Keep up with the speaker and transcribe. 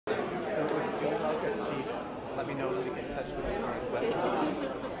Okay, chief, let me know who to get in touch with as far as website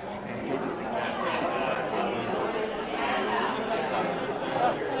and give us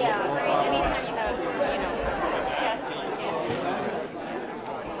Yeah, right. Anytime you have, guests,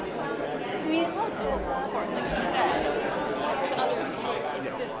 I mean, it's all just, of course, like you said, it's other times. It's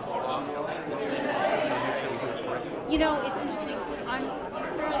just, it's interesting. I'm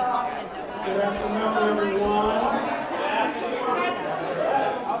fairly confident that Good afternoon, everyone.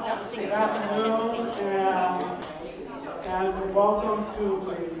 Good afternoon, and welcome to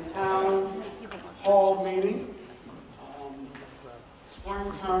the town hall meeting.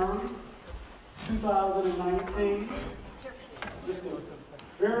 Spring term 2019. Just a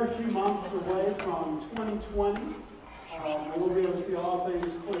very few months away from 2020. And we'll be able to see all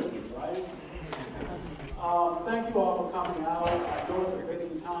things clearly, right? Thank you all for coming out. I know it's a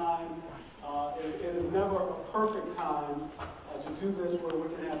busy time. It is never a perfect time to do this where we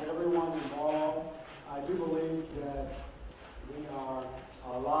can have everyone involved. I do believe that we are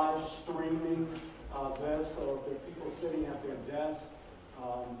live streaming this, so if there are people sitting at their desk,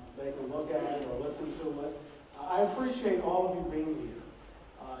 they can look at it or listen to it. I appreciate all of you being here.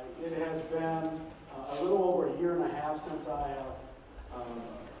 It has been a little over a year and a half since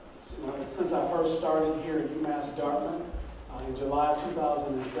I first started here at UMass Dartmouth in July of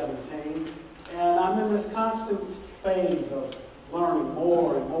 2017. And I'm in this constant phase of learning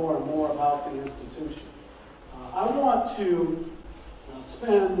more and more and more about the institution. I want to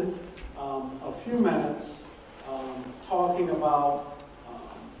spend a few minutes talking about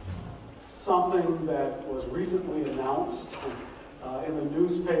something that was recently announced in the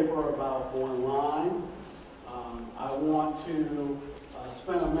newspaper about online. I want to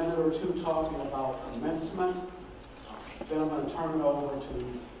spend a minute or two talking about commencement. Then I'm going to turn it over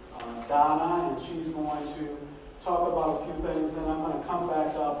to Donna, and she's going to talk about a few things. Then I'm going to come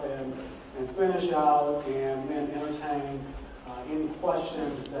back up and finish out and then entertain any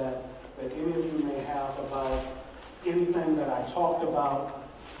questions that any of you may have about anything that I talked about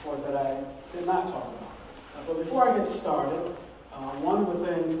or that I did not talk about. But before I get started, one of the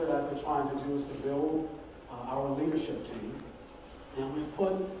things that I've been trying to do is to build our leadership team. And we've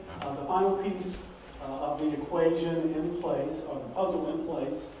put the final piece of the equation in place, or the puzzle in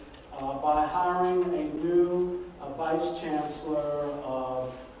place, by hiring a new Vice Chancellor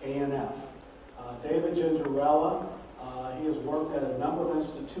of A&F. David Gingerella. He has worked at a number of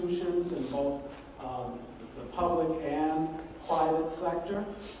institutions in both the public and private sector.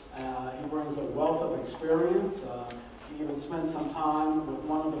 He brings a wealth of experience. He even spent some time with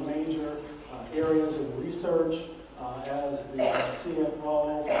one of the major areas of research as the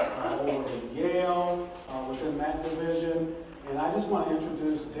CFO over at Yale within that division. And I just want to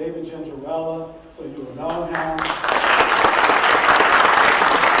introduce David Gingerella so you will know him.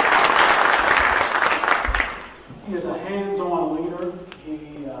 He is a hands-on leader. We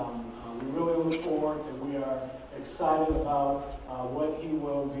really look forward and we are excited about what he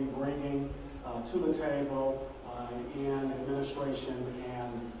will be bringing to the table in administration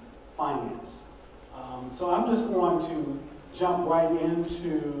and finance. So I'm just going to jump right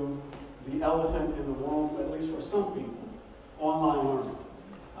into the elephant in the room, at least for some people, online learning.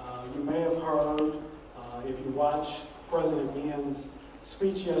 You may have heard, if you watched President Ian's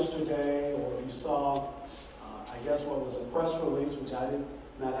speech yesterday, or you saw, I guess what was a press release, which I did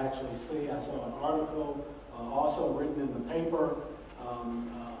not actually see. I saw an article also written in the paper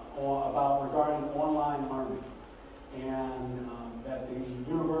regarding online learning, and that the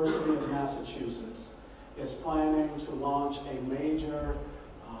University of Massachusetts is planning to launch a major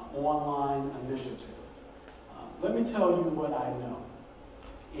online initiative. Let me tell you what I know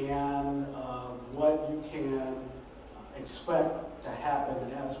and what you can expect to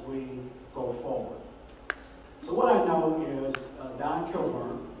happen as we go forward. So what I know is Don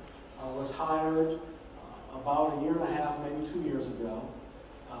Kilburn was hired about a year and a half, maybe 2 years ago,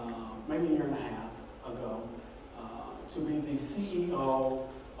 maybe a year and a half ago, to be the CEO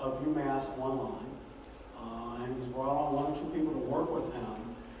of UMass Online. And he's brought on 1 or 2 people to work with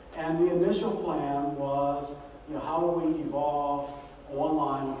him. And the initial plan was, how do we evolve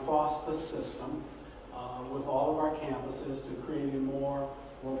online across the system with all of our campuses to create a more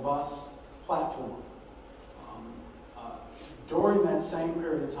robust platform. During that same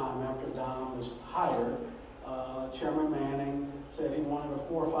period of time, after Don was hired, Chairman Manning said he wanted a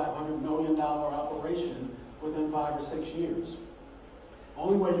 $400 or $500 million operation within 5 or 6 years.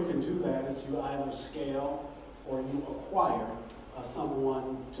 Only way you can do that is you either scale or you acquire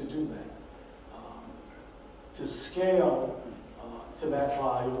someone to do that. To scale to that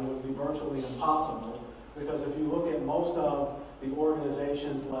volume would be virtually impossible, because if you look at most of the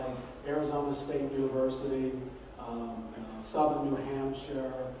organizations like Arizona State University, Southern New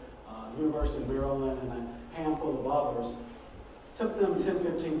Hampshire, University of Maryland, and a handful of others, took them 10,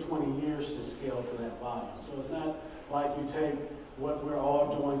 15, 20 years to scale to that volume. So it's not like you take what we're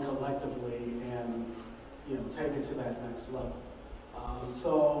all doing collectively and take it to that next level.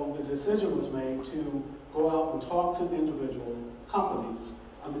 So the decision was made to go out and talk to individual companies,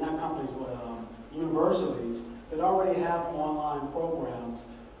 not companies, but universities that already have online programs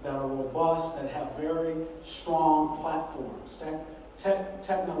that are robust, that have very strong platforms,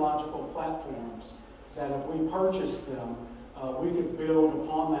 technological platforms, that if we purchase them, we could build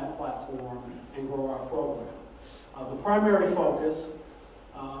upon that platform and grow our program. The primary focus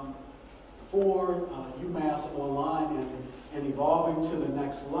for UMass Online and evolving to the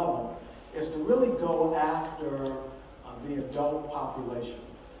next level is to really go after the adult population,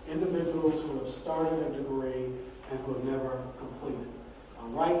 individuals who have started a degree and who have never completed.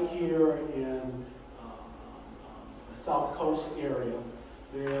 Right here in the South Coast area,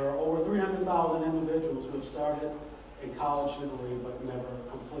 there are over 300,000 individuals who have started a college degree but never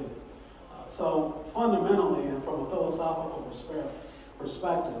completed. So fundamentally, and from a philosophical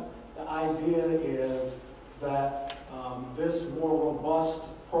perspective, the idea is that this more robust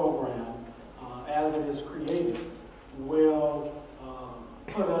program, as it is created, will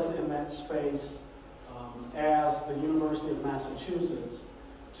put us in that space as the University of Massachusetts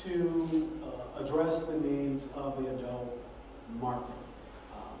to address the needs of the adult market.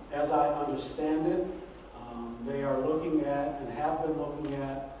 As I understand it, they are looking at and have been looking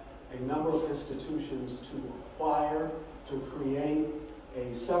at a number of institutions to acquire, to create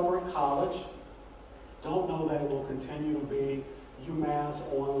a separate college. Don't know that it will continue to be UMass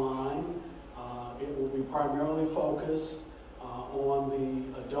Online. It will be primarily focused on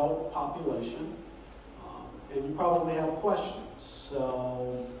the adult population. And you probably have questions.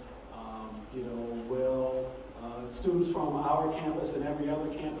 So, will students from our campus and every other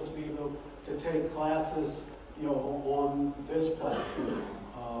campus be able to take classes, on this platform?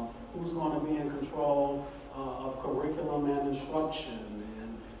 Who's going to be in control of curriculum and instruction?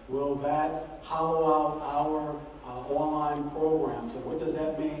 And will that hollow out our online programs? And what does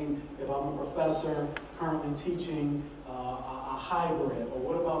that mean if I'm a professor currently teaching a hybrid? Or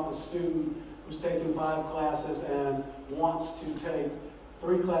what about the student who's taking 5 classes and wants to take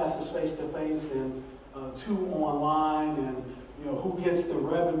 3 classes face-to-face and 2 online, and who gets the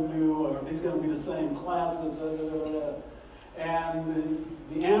revenue? Are these going to be the same classes? And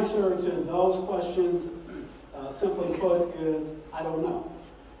the answer to those questions, simply put, is I don't know.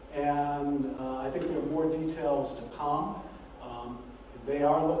 And I think there are more details to come. They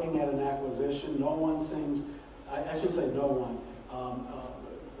are looking at an acquisition. No one seems, I should say no one.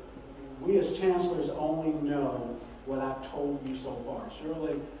 We as chancellors only know what I've told you so far.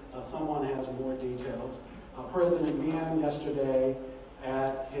 Surely someone has more details. President Meehan yesterday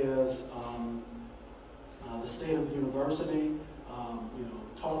at his the State of the University,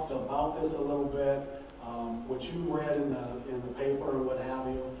 talked about this a little bit. What you read in the paper and what have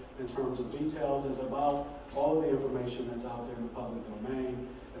you, in terms of details, is about all of the information that's out there in the public domain.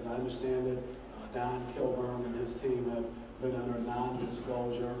 As I understand it, Don Kilburn and his team have been under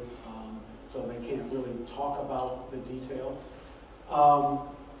non-disclosure, so they can't really talk about the details.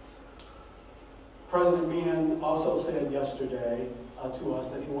 President Meehan also said yesterday to us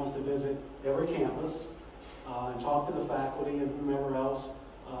that he wants to visit every campus and talk to the faculty and whomever else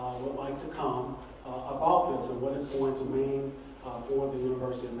would like to come about this and what it's going to mean for the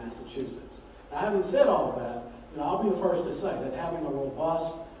University of Massachusetts. Now, having said all of that, I'll be the first to say that having a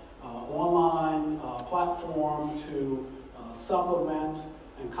robust online platform to supplement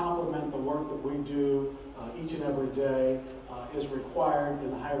and complement the work that we do each and every day is required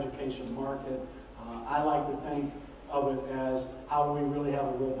in the higher education market. I like to think of it as how do we really have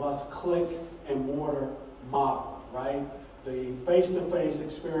a robust click and mortar model, right? The face-to-face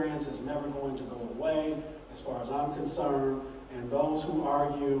experience is never going to go away as far as I'm concerned, and those who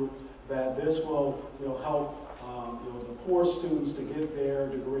argue that this will help the poor students to get their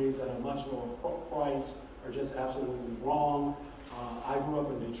degrees at a much lower price are just absolutely wrong. I grew up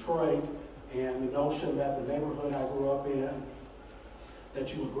in Detroit, and the notion that the neighborhood I grew up in,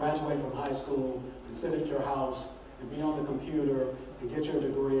 that you would graduate from high school and sit at your house and be on the computer and get your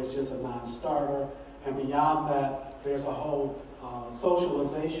degree is just a non-starter. And beyond that, there's a whole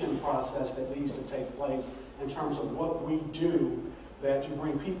socialization process that needs to take place in terms of what we do, that you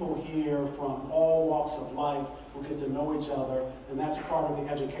bring people here from all walks of life who get to know each other, and that's part of the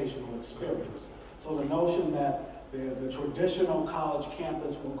educational experience. So the notion that the traditional college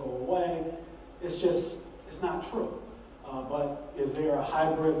campus will go away, it's not true. but is there a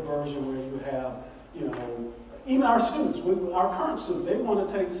hybrid version where you have, you know, even our students, our current students, they want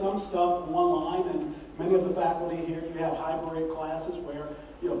to take some stuff online, and many of the faculty here, you have hybrid classes where,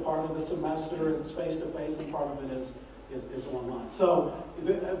 you know, part of the semester it's face-to-face and part of it is online. So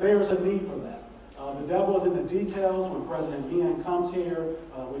there's a need for that. The devil is in the details. When President Meehan comes here,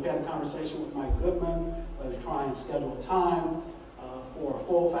 we've had a conversation with Mike Goodman to try and schedule a time for a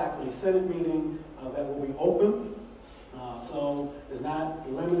full faculty senate meeting that will be open. So it's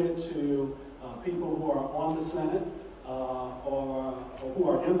not limited to people who are on the Senate or who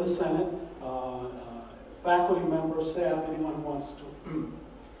are in the Senate, faculty members, staff, anyone who wants to,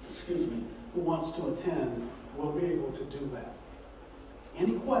 excuse me, who wants to attend will be able to do that.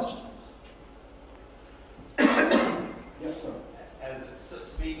 Any questions? Yes, sir.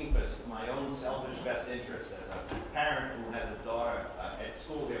 Speaking for my own selfish best interest as a parent who has a daughter at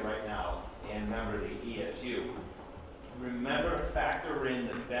school here right now and member of the ESU, remember, factor in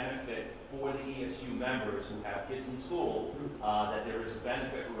the benefit for the ESU members who have kids in school, that there is a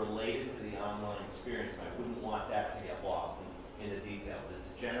benefit related to the online experience. And I wouldn't want that to get lost in the details. It's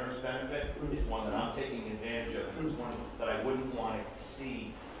a generous benefit. It's one that I'm taking advantage of, and it's one that I wouldn't want to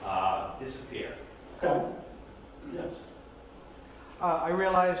see disappear. Okay. Yes. I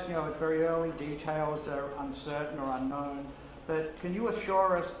realize, you know, it's very early, details are uncertain or unknown, but can you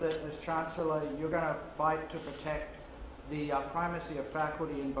assure us that as Chancellor, you're going to fight to protect the primacy of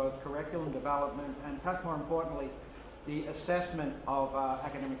faculty in both curriculum development and, perhaps more importantly, the assessment of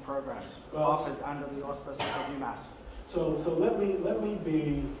academic programs offered under the auspices of UMass? So let me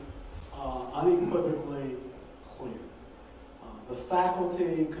be unequivocally clear. The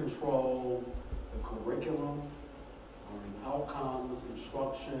faculty control the curriculum, learning outcomes,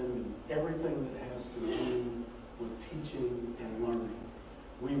 instruction, and everything that has to do with teaching and learning.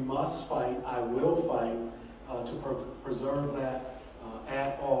 We must fight, I will fight, to preserve that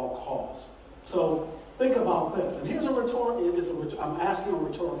at all costs. So think about this, and here's I'm asking a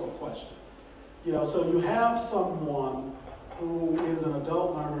rhetorical question. You know, so you have someone who is an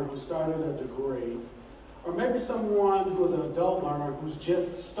adult learner who started a degree, or maybe someone who is an adult learner who's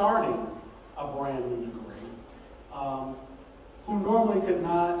just starting a brand new degree, who normally could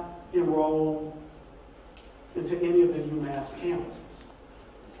not enroll into any of the UMass campuses,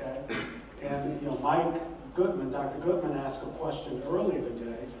 okay? And, you know, Mike Goodman, Dr. Goodman asked a question earlier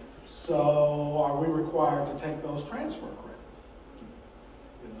today, so are we required to take those transfer credits?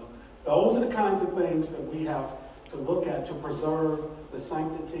 You know, those are the kinds of things that we have to look at to preserve the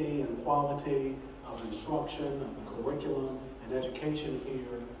sanctity and quality of instruction, of the curriculum and education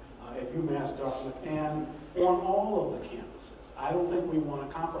here at UMass Dartmouth and on all of the campuses. I don't think we want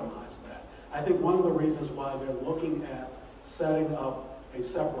to compromise that. I think one of the reasons why they're looking at setting up a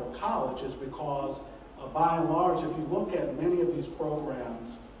separate college is because by and large, if you look at many of these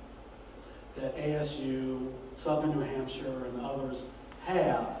programs that ASU, Southern New Hampshire, and others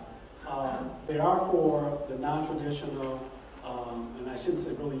have, they are for the non-traditional, and I shouldn't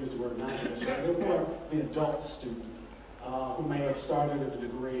say really use the word non-traditional, they're for the adult student who may have started a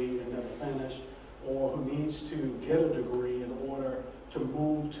degree and never finished, or who needs to get a degree in order to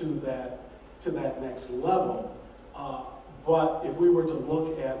move to that next level. But if we were to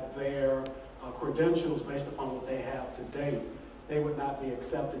look at their credentials based upon what they have to date, they would not be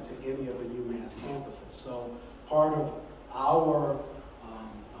accepted to any of the UMass campuses. So part of our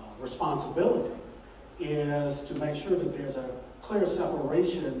responsibility is to make sure that there's a clear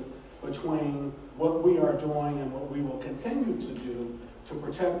separation between what we are doing and what we will continue to do to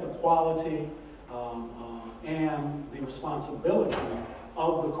protect the quality and the responsibility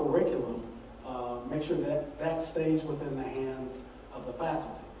of the curriculum, make sure that that stays within the hands of the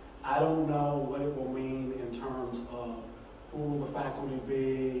faculty. I don't know what it will mean in terms of who will the faculty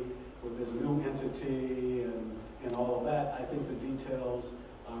be with this new entity and all of that. I think the details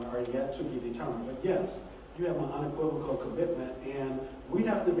are yet to be determined. But yes, you have an unequivocal commitment, and we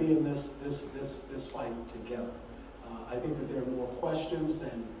have to be in this fight together. I think that there are more questions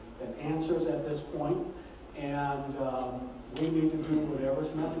than answers at this point, and we need to do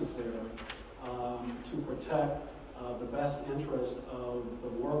whatever's necessary to protect the best interest of the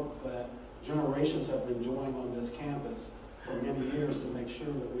work that generations have been doing on this campus for many years to make sure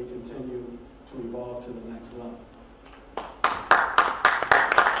that we continue to evolve to the next level.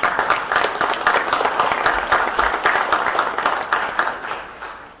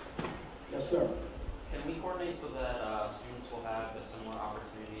 Yes, sir. Can we coordinate so that students will have a similar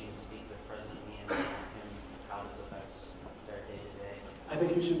opportunity to speak with President Meehan and ask him how this affects their day-to-day? I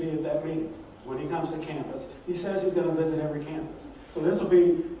think you should be at that meeting when he comes to campus. He says he's going to visit every campus. So this will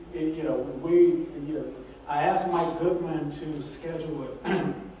be, I asked Mike Goodman to schedule it.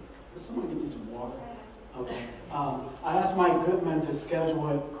 Can someone give me some water? Okay. I asked Mike Goodman to schedule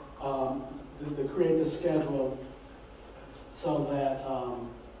it, to create the schedule so that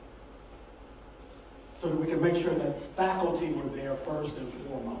we can make sure that faculty were there first and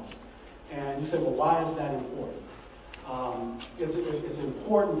foremost. And you say, well, why is that important? It's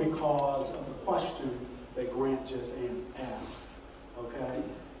important because of the question that Grant just asked. Okay?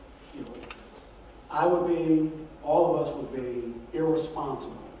 You know, all of us would be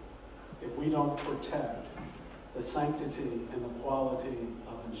irresponsible if we don't protect the sanctity and the quality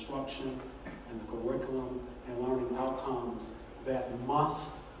of instruction and the curriculum and learning outcomes that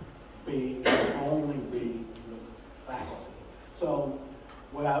must be and only be with faculty. So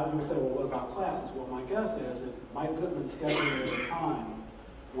you would say, well, what about classes? Well, my guess is if Mike Goodman scheduled it at a time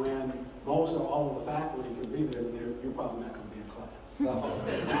when most or all of the faculty can be there, you're probably not going to be in class.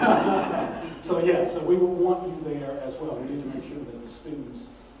 So we will want you there as well. We need to make sure that the students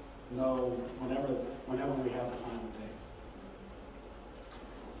know whenever we have the final date.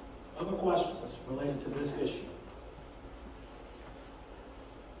 Other questions related to this issue?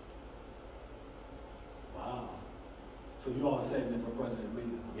 Wow. So you all are saving it for President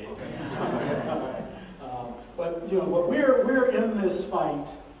meeting. Yeah. Okay. But we're in this fight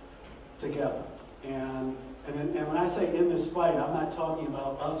together, and when I say in this fight, I'm not talking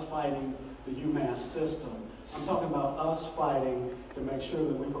about us fighting the UMass system. I'm talking about us fighting to make sure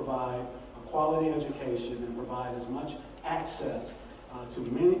that we provide a quality education and provide as much access to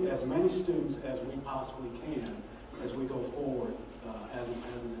as many students as we possibly can as we go forward as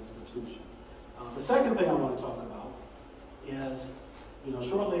an institution. The second thing I want to talk about is,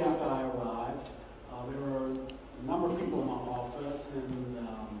 shortly after I arrived, there were a number of people in my office, and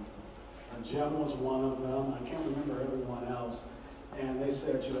Jim was one of them. I can't remember everyone else. And they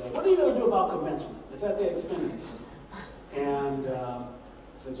said, what are you going to do about commencement? It's at the Xfinity Center. And I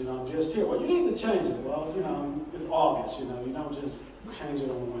said, I'm just here. Well, you need to change it. Well, it's August, you don't just change it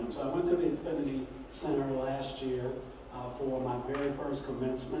on a whim. So I went to the Xfinity Center last year for my very first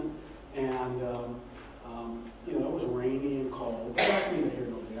commencement. And, it was rainy and cold. But that's neither here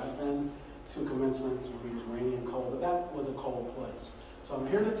nor there. I've been to commencements where it was rainy and cold, but that was a cold place. So I'm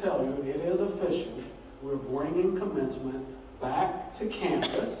here to tell you, it is official. We're bringing commencement back to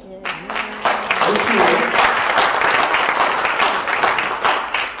campus.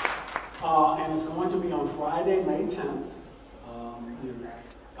 And it's going to be on Friday, May 10th.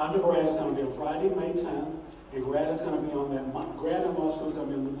 Undergrad is going to be on Friday, May 10th, and grad is going to be on that. Grad and law school is going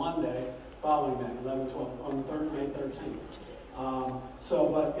to be on the Monday following that, 11, 12, on the May 13th.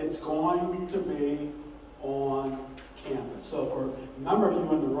 But it's going to be on campus. So for a number of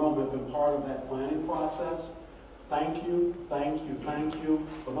you in the room have been part of that planning process. Thank you, thank you, thank you.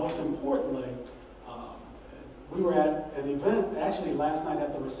 But most importantly, we were at an event, actually last night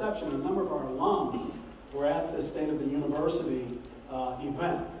at the reception. A number of our alums were at the State of the University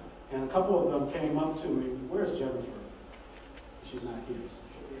event. And a couple of them came up to me. Where's Jennifer? She's not here.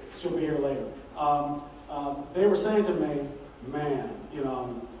 She'll be here later. They were saying to me, man,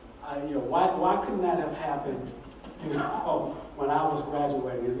 why couldn't that have happened, when I was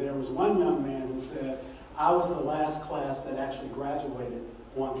graduating? And there was one young man who said, I was the last class that actually graduated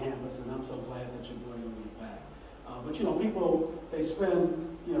on campus, and I'm so glad that you're bringing me back. But people, they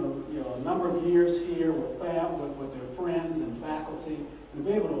spend a number of years here with their friends and faculty, and to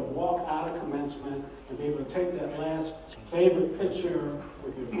be able to walk out of commencement and be able to take that last favorite picture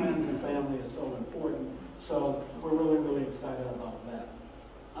with your friends and family is so important. So we're really, really excited about that.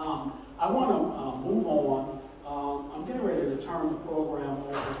 I want to move on. I'm getting ready to turn the program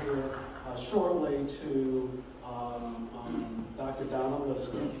over here shortly to Dr. Donna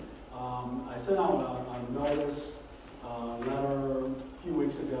Lisker. I sent out a notice letter a few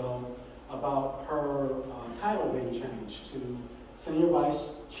weeks ago about her title being changed to Senior Vice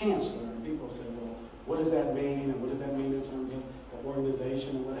Chancellor. And people say, well, what does that mean? And what does that mean in terms of the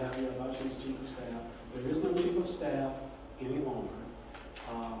organization and what have you? About she's Chief of Staff. There is no Chief of Staff any longer.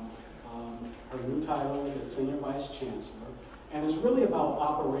 Her new title is Senior Vice Chancellor. And it's really about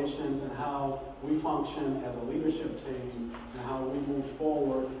operations and how we function as a leadership team and how we move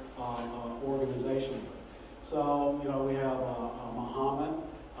forward organizationally. So, we have Muhammad,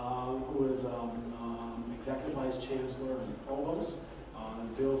 who is Executive Vice Chancellor and Provost,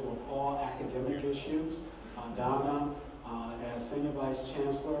 deals with all academic issues. Donna, as Senior Vice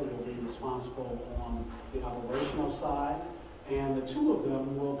Chancellor, will be responsible on the operational side. And the two of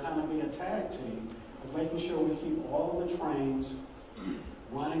them will kind of be a tag team of making sure we keep all of the trains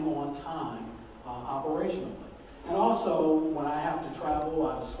running on time operationally. And also, when I have to travel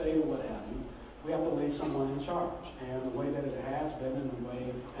out of state or what have you, we have to leave someone in charge. And the way that it has been and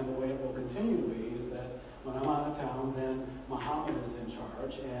the way it will continue to be is that when I'm out of town, then Muhammad is in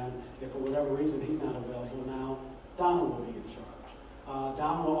charge. And if for whatever reason he's not available now, Donna will be in charge.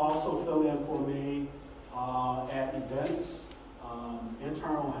 Donna will also fill in for me at events,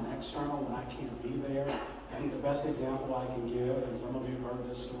 internal and external, when I can't be there. I think the best example I can give, and some of you have heard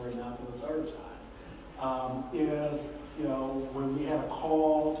this story now for the third time, is, you know, when we had a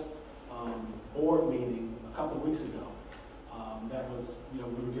called board meeting a couple of weeks ago, that was, you know,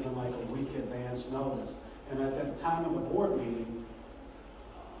 we were given like a week advance notice. And at that time of the board meeting,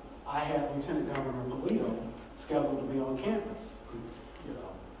 I had Lieutenant Governor Polito scheduled to be on campus. You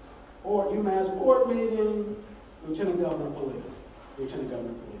know, UMass board meeting, Lieutenant Governor Polito. Lieutenant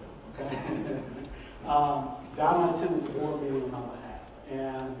Governor Polito, okay? Donna attended the board meeting on my behalf.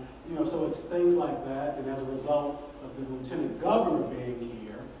 And, you know, so it's things like that. And as a result of the Lieutenant Governor being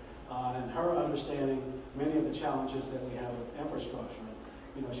here, and her understanding many of the challenges that we have with infrastructure,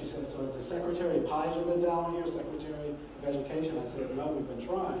 you know, she said, so has the Secretary Pizer been down here, Secretary of Education? I said, no, we've been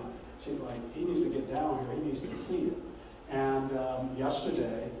trying. She's like, he needs to get down here, he needs to see it. And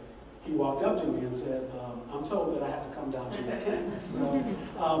yesterday, he walked up to me and said, I'm told that I have to come down to your campus.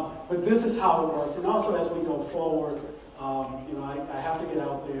 So, but this is how it works. And also as we go forward, you know, I have to get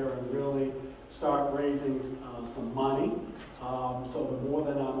out there and really start raising some money. So the more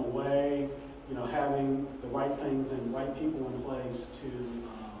that I'm away, you know, having the right things and right people in place to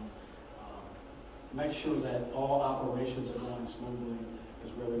make sure that all operations are going smoothly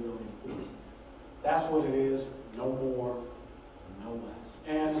is really, really important. That's what it is, no more, no less.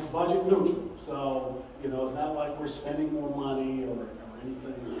 And it's budget neutral, so, you know, it's not like we're spending more money or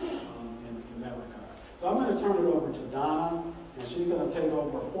anything in that regard. So I'm going to turn it over to Donna, and she's going to take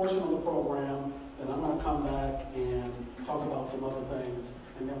over a portion of the program, and I'm going to come back and talk about some other things,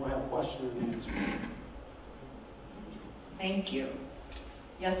 and then we'll have question and answer. Thank you.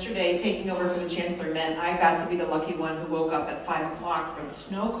 Yesterday, taking over for the Chancellor meant I got to be the lucky one who woke up at 5 o'clock for the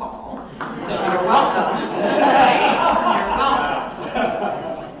snow call. So you're welcome. You're welcome.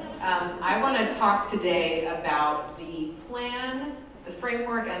 I want to talk today about the plan, the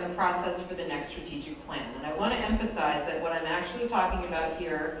framework, and the process for the next strategic plan. And I want to emphasize that what I'm actually talking about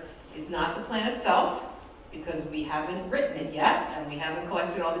here is not the plan itself, because we haven't written it yet, and we haven't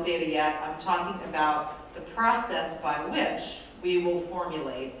collected all the data yet. I'm talking about the process by which we will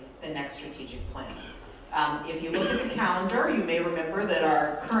formulate the next strategic plan. If you look at the calendar, you may remember that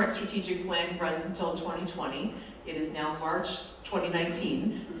our current strategic plan runs until 2020. It is now March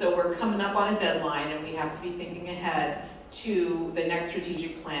 2019, so we're coming up on a deadline, and we have to be thinking ahead to the next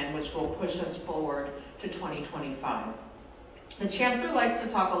strategic plan, which will push us forward to 2025. The Chancellor likes to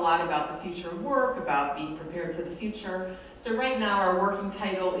talk a lot about the future of work, about being prepared for the future. So right now our working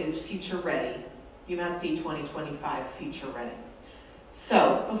title is Future Ready, UMassD 2025 Future Ready.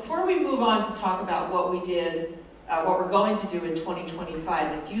 So before we move on to talk about what we did, what we're going to do in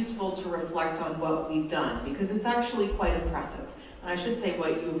 2025, it's useful to reflect on what we've done, because it's actually quite impressive. And I should say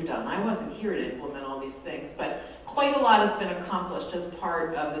what you've done. I wasn't here to implement all these things, but quite a lot has been accomplished as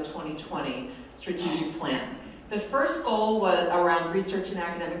part of the 2020 strategic plan. The first goal was around research and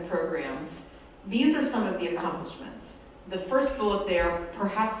academic programs. These are some of the accomplishments. The first bullet there,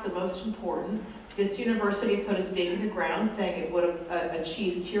 perhaps the most important, this university put a stake in the ground saying it would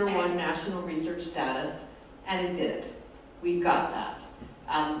achieve Tier 1 national research status, and it did it. We've got that.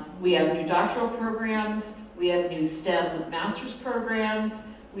 We have new doctoral programs, we have new STEM master's programs,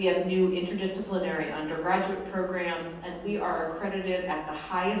 we have new interdisciplinary undergraduate programs, and we are accredited at the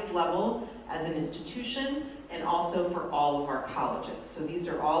highest level as an institution and also for all of our colleges. So these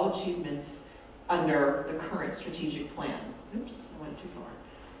are all achievements under the current strategic plan. Oops, I went too far.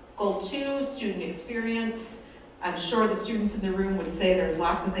 Goal 2, student experience. I'm sure the students in the room would say there's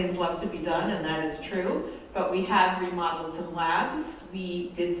lots of things left to be done, and that is true, but we have remodeled some labs. We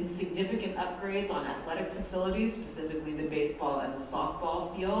did some significant upgrades on athletic facilities, specifically the baseball and the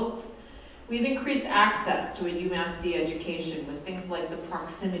softball fields. We've increased access to a UMassD education with things like the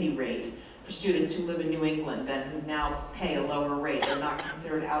proximity rate for students who live in New England and who now pay a lower rate. They're not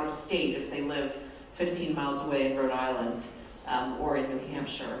considered out of state if they live 15 miles away in Rhode Island or in New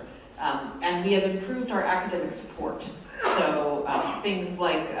Hampshire. And we have improved our academic support. So things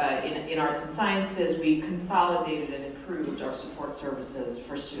like in arts and sciences, we consolidated and improved our support services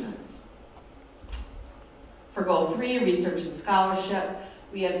for students. For goal 3, research and scholarship,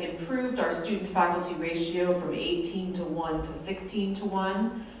 we have improved our student-faculty ratio from 18:1 to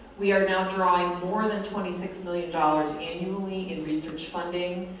 16:1. We are now drawing more than $26 million annually in research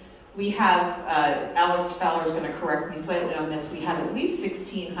funding. We have, Alex Fowler is going to correct me slightly on this, we have at least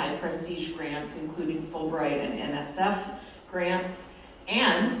 16 high prestige grants, including Fulbright and NSF grants.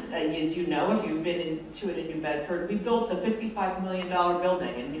 And, as you know, if you've been to it in New Bedford, we built a $55 million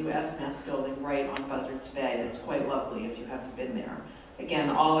building, a new SMAS building right on Buzzards Bay. That's quite lovely if you haven't been there. Again,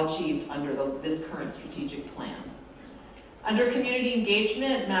 all achieved under this current strategic plan. Under community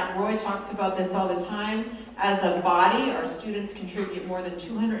engagement, Matt Roy talks about this all the time. As a body, our students contribute more than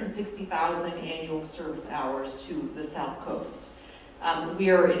 260,000 annual service hours to the South Coast. We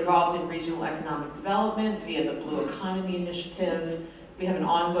are involved in regional economic development via the Blue Economy Initiative. We have an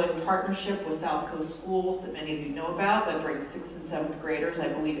ongoing partnership with South Coast Schools that many of you know about that brings 6th and 7th graders. I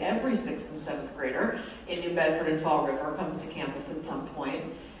believe every 6th and 7th grader in New Bedford and Fall River comes to campus at some point.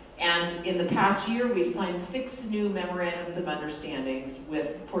 And in the past year, we've signed 6 new memorandums of understandings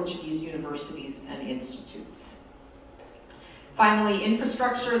with Portuguese universities and institutes. Finally,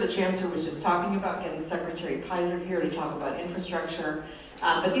 infrastructure. The Chancellor was just talking about getting Secretary Kaiser here to talk about infrastructure.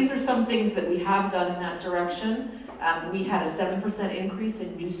 But these are some things that we have done in that direction. We had a 7% increase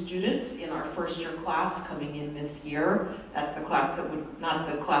in new students in our first-year class coming in this year. That's the class that would, not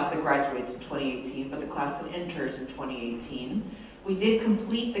the class that graduates in 2018, but the class that enters in 2018. We did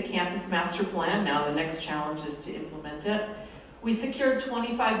complete the campus master plan. Now the next challenge is to implement it. We secured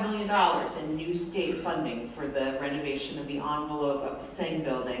 $25 million in new state funding for the renovation of the envelope of the Seng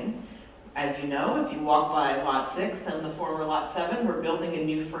building. As you know, if you walk by Lot 6 and the former Lot 7, we're building a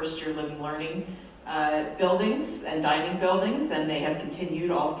new first-year living learning buildings and dining buildings, and they have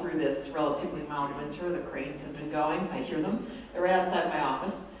continued all through this relatively mild winter. The cranes have been going. I hear them. They're right outside my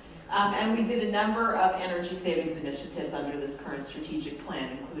office. And we did a number of energy savings initiatives under this current strategic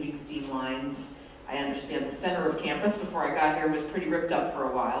plan, including steam lines. I understand the center of campus before I got here was pretty ripped up for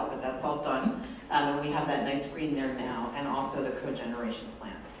a while, but that's all done. And we have that nice green there now, and also the cogeneration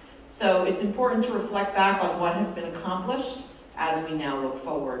plant. So it's important to reflect back on what has been accomplished as we now look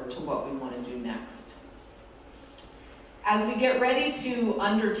forward to what we want to do next. As we get ready to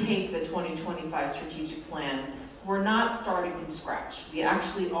undertake the 2025 strategic plan, we're not starting from scratch. We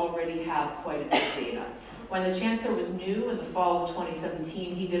actually already have quite a bit of data. When the Chancellor was new in the fall of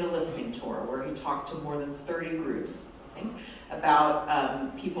 2017, he did a listening tour where he talked to more than 30 groups, I think,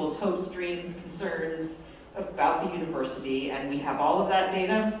 about people's hopes, dreams, concerns about the university, and we have all of that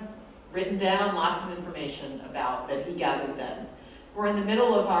data written down, lots of information about that he gathered then. We're in the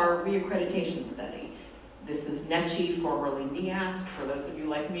middle of our reaccreditation study. This is NECHI, formerly NEASC, for those of you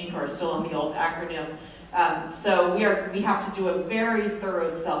like me who are still on the old acronym. So we have to do a very thorough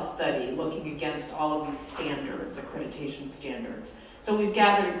self-study looking against all of these standards, accreditation standards. So we've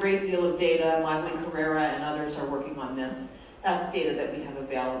gathered a great deal of data. Miley Carrera and others are working on this. That's data that we have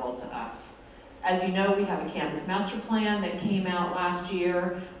available to us. As you know, we have a campus master plan that came out last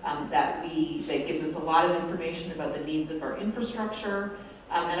year that gives us a lot of information about the needs of our infrastructure.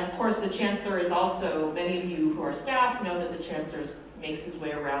 And of course, the Chancellor is also, many of you who are staff know that the Chancellor makes his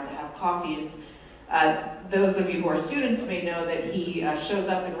way around to have coffees. Those of you who are students may know that he shows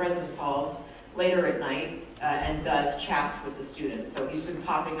up in residence halls later at night and does chats with the students. So he's been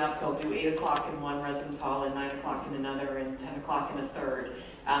popping up. He'll do 8 o'clock in one residence hall and 9 o'clock in another and 10 o'clock in a third.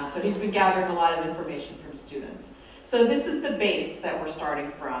 So he's been gathering a lot of information from students. So this is the base that we're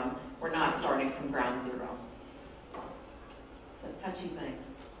starting from. We're not starting from ground zero. It's a touchy thing.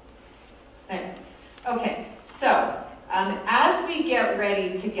 There. Okay, so as we get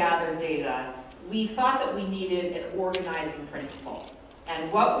ready to gather data, we thought that we needed an organizing principle.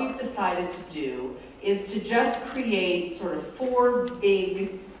 And what we've decided to do is to just create sort of 4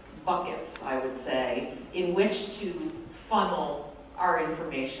 big buckets, I would say, in which to funnel our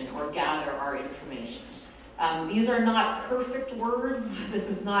information or gather our information. These are not perfect words. This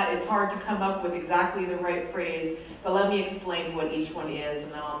is not, it's hard to come up with exactly the right phrase, but let me explain what each one is,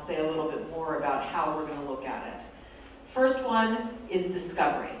 and then I'll say a little bit more about how we're going to look at it. First one is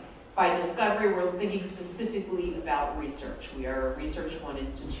discovery. By discovery, we're thinking specifically about research. We are a Research One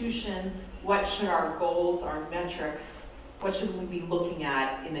institution. What should our goals, our metrics, what should we be looking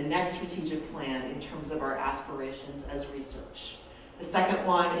at in the next strategic plan in terms of our aspirations as research? The second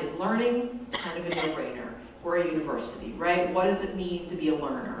one is learning, kind of a no-brainer. We're a university, right? What does it mean to be a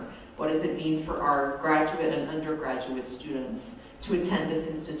learner? What does it mean for our graduate and undergraduate students to attend this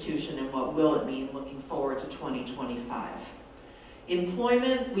institution, and what will it mean looking forward to 2025?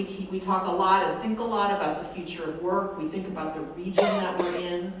 Employment, we talk a lot and think a lot about the future of work. We think about the region that we're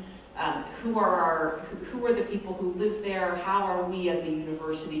in. Who are the people who live there? How are we as a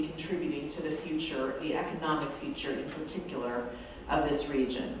university contributing to the future, the economic future in particular, of this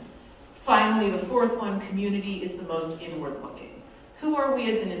region? Finally, the fourth one, community, is the most inward looking. Who are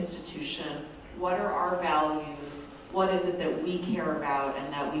we as an institution? What are our values? What is it that we care about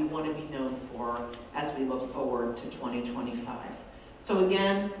and that we want to be known for as we look forward to 2025? So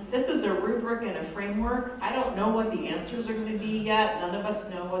again, this is a rubric and a framework. I don't know what the answers are going to be yet. None of us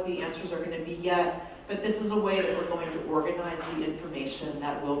know what the answers are going to be yet. But this is a way that we're going to organize the information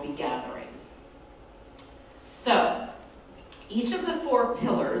that we'll be gathering. So, each of the 4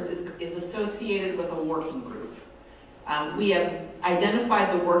 pillars is associated with a working group. We have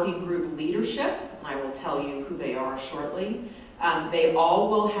identified the working group leadership, and I will tell you who they are shortly. They all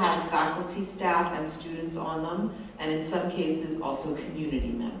will have faculty, staff, and students on them, and in some cases also community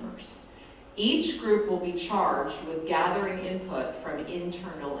members. Each group will be charged with gathering input from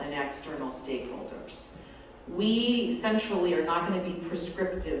internal and external stakeholders. We centrally are not going to be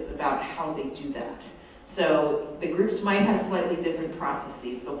prescriptive about how they do that. So the groups might have slightly different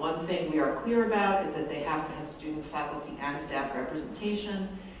processes. The one thing we are clear about is that they have to have student, faculty, and staff representation,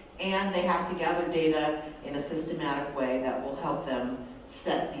 and they have to gather data in a systematic way that will help them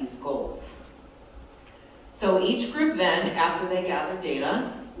set these goals. So each group then, after they gather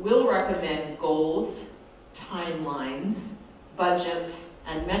data, will recommend goals, timelines, budgets,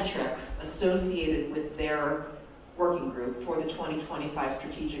 and metrics associated with their working group for the 2025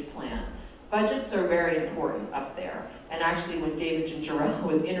 strategic plan. Budgets are very important up there. And actually, when David Gingerella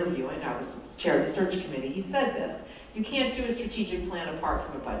was interviewing, I was chair of the search committee, he said this: you can't do a strategic plan apart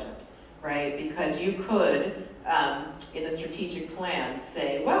from a budget, right? Because you could, in the strategic plan,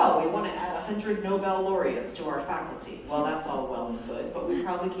 say, well, we want to add 100 Nobel laureates to our faculty. Well, that's all well and good, but we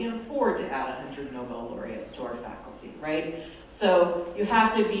probably can't afford to add 100 Nobel laureates to our faculty, right? So you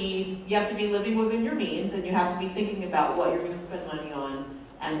have to be living within your means, and you have to be thinking about what you're going to spend money on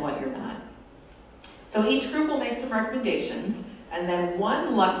and what you're not. So each group will make some recommendations, and then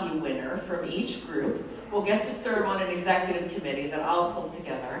one lucky winner from each group will get to serve on an executive committee that I'll pull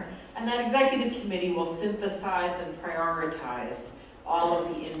together, and that executive committee will synthesize and prioritize all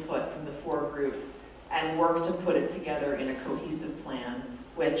of the input from the 4 groups and work to put it together in a cohesive plan,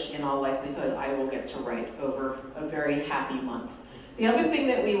 which in all likelihood I will get to write over a very happy month. The other thing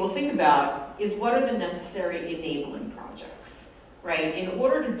that we will think about is what are the necessary enabling projects, right? In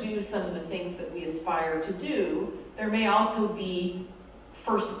order to do some of the things that we aspire to do, there may also be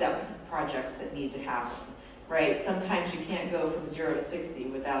first step projects that need to happen, right? Sometimes you can't go from 0 to 60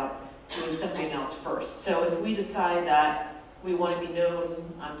 without doing something else first. So if we decide that we want to be known,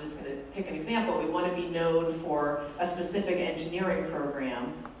 I'm just going to pick an example, we want to be known for a specific engineering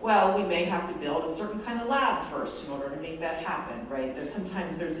program, well, we may have to build a certain kind of lab first in order to make that happen, right?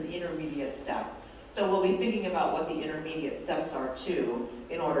 Sometimes there's an intermediate step. So we'll be thinking about what the intermediate steps are too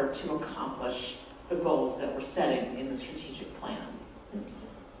in order to accomplish the goals that we're setting in the strategic plan. Oops.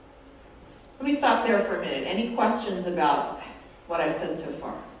 Let me stop there for a minute. Any questions about what I've said so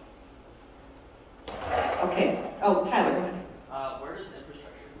far? Okay. Oh, Tyler, go ahead. Where does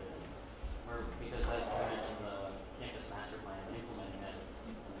infrastructure fit in? Because as you mentioned, the campus master plan, implementing that is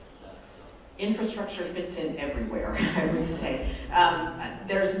the next step. So. Infrastructure fits in everywhere, I would say.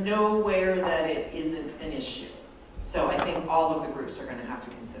 There's nowhere that it isn't an issue. So I think all of the groups are going to have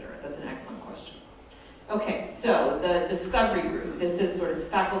to consider it. That's an excellent question. Okay, so the discovery group. This is sort of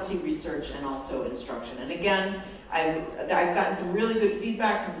faculty research and also instruction. And again, I've gotten some really good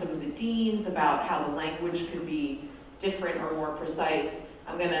feedback from some of the deans about how the language could be different or more precise.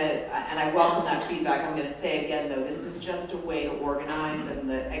 And I welcome that feedback. I'm gonna say again though, this is just a way to organize and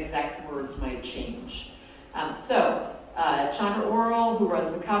the exact words might change. Chandra Oral, who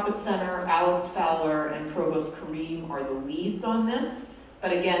runs the Caput Center, Alex Fowler, and Provost Kareem are the leads on this.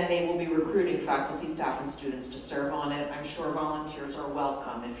 But again, they will be recruiting faculty, staff, and students to serve on it. I'm sure volunteers are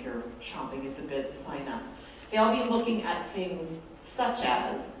welcome if you're chomping at the bit to sign up. They'll be looking at things such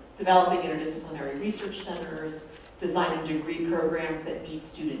as developing interdisciplinary research centers, designing degree programs that meet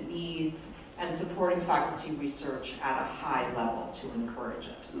student needs, and supporting faculty research at a high level to encourage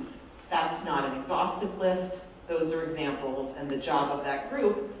it. That's not an exhaustive list. Those are examples, and the job of that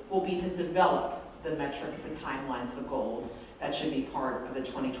group will be to develop the metrics, the timelines, the goals that should be part of the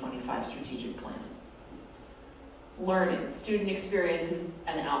 2025 strategic plan. Learning, student experiences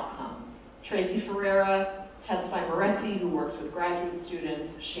and outcome. Tracy Ferreira, Tesfai Moresi, who works with graduate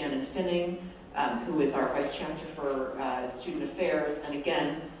students, Shannon Finning, who is our Vice Chancellor for Student Affairs, and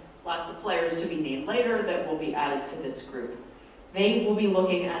again, lots of players to be named later that will be added to this group. They will be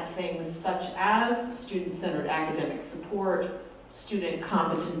looking at things such as student-centered academic support, student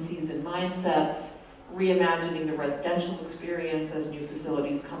competencies and mindsets, reimagining the residential experience as new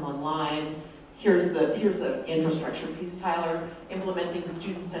facilities come online. Here's the infrastructure piece, Tyler, implementing the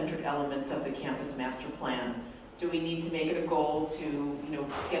student-centered elements of the campus master plan Do we need to make it a goal to, to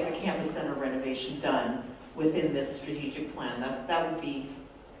get the campus center renovation done within this strategic plan? That would be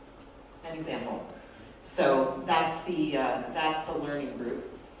an example. So that's the learning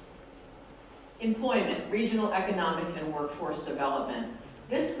group. Employment, regional economic and workforce development.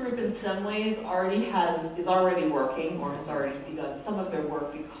 This group in some ways is already working or has already begun some of their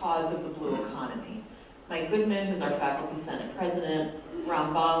work because of the blue economy. Mike Goodman, who's our Faculty Senate President,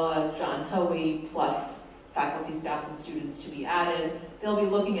 Ram Bala, John Hoey, plus faculty, staff, and students to be added. They'll be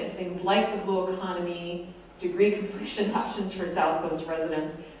looking at things like the blue economy, degree completion options for South Coast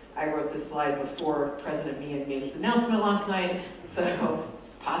residents. I wrote this slide before President Meehan made this announcement last night, so it's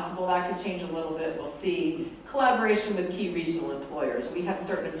possible that could change a little bit. We'll see. Collaboration with key regional employers. We have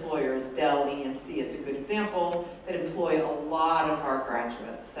certain employers, Dell, EMC is a good example, that employ a lot of our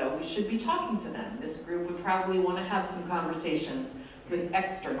graduates. So we should be talking to them. This group would probably want to have some conversations with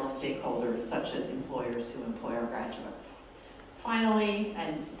external stakeholders, such as employers who employ our graduates. Finally,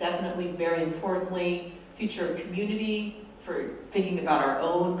 and definitely very importantly, future of community, for thinking about our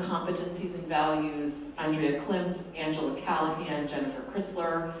own competencies and values. Andrea Klimt, Angela Callahan, Jennifer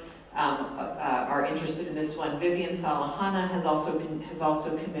Chrysler are interested in this one. Vivian Salahana has also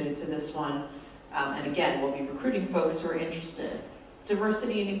committed to this one. And again, we'll be recruiting folks who are interested.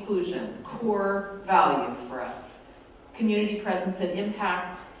 Diversity and inclusion, core value for us. Community presence and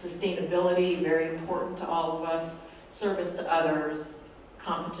impact, sustainability, very important to all of us. Service to others,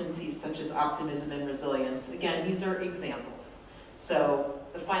 competencies such as optimism and resilience. Again, these are examples. So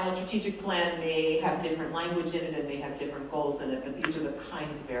the final strategic plan may have different language in it and may have different goals in it, but these are the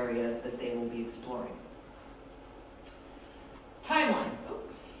kinds of areas that they will be exploring. Timeline.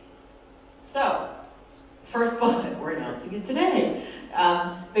 So, first bullet, we're announcing it today.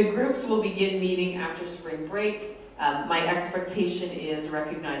 The groups will begin meeting after spring break. My expectation is,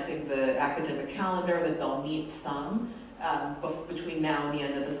 recognizing the academic calendar, that they'll meet some between now and the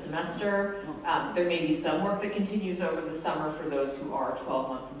end of the semester. There may be some work that continues over the summer for those who are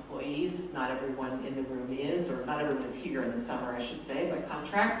 12-month employees. Not everyone in the room is, or not everyone is here in the summer, I should say, by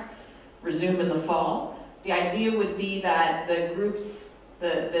contract. Resume in the fall. The idea would be that the groups,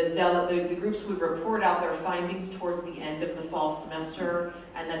 the groups would report out their findings towards the end of the fall semester,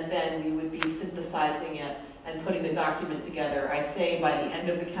 and that then we would be synthesizing it and putting the document together. I say by the end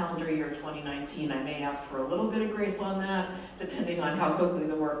of the calendar year 2019. I may ask for a little bit of grace on that, depending on how quickly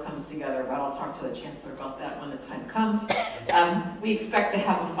the work comes together, but I'll talk to the Chancellor about that when the time comes. We expect to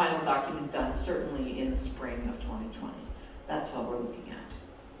have a final document done, certainly in the spring of 2020. That's what we're looking at.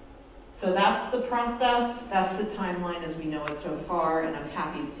 So that's the process, that's the timeline as we know it so far, and I'm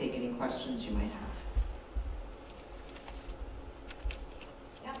happy to take any questions you might have.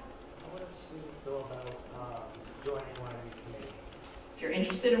 Go about joining one of these committees? If you're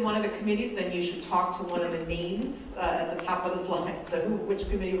interested in one of the committees, then you should talk to one of the names at the top of the slide. So which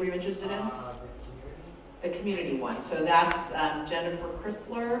committee were you interested in? The community one. So that's Jennifer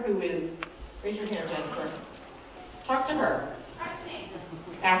Chrysler, who is, raise your hand, Jennifer. Talk to her. Talk to me.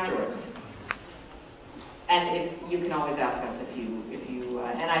 Afterwards. And if you can always ask us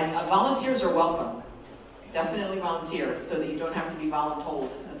volunteers are welcome. Definitely volunteer, so that you don't have to be voluntold,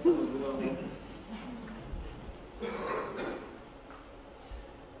 as some of you will be.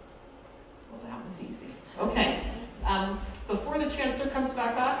 Well, that was easy. Okay. Before the Chancellor comes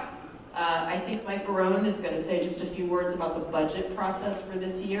back up, I think Mike Barone is going to say just a few words about the budget process for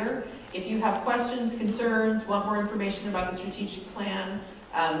this year. If you have questions, concerns, want more information about the strategic plan,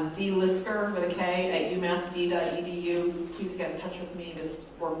 D. Lisker with a K at umassd.edu, please get in touch with me. This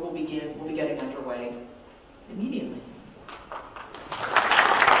work will be getting underway immediately.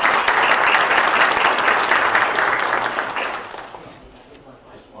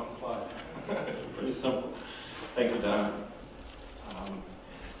 One slide. Pretty simple. Thank you, Don.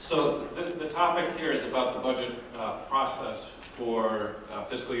 So the topic here is about the budget process for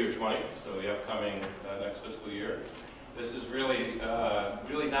fiscal year 20, so the upcoming next fiscal year. This is really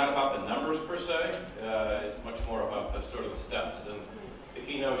not about the numbers per se. It's much more about the sort of the steps. And the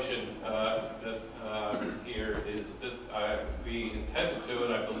key notion here is that we intended to,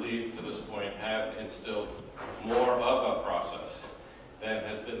 and I believe to this point, have instilled more of a process than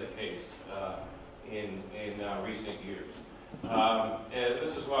has been the case in recent years. And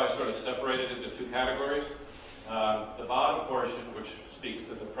this is why I sort of separated it into two categories. The bottom portion, which speaks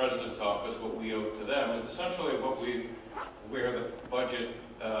to the President's office, what we owe to them, is essentially where the budget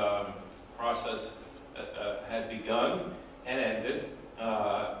process had begun and ended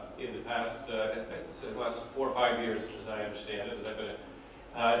in the past, the last 4 or 5 years, as I understand it, as I've been,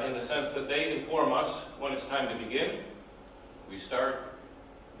 in the sense that they inform us when it's time to begin. We start,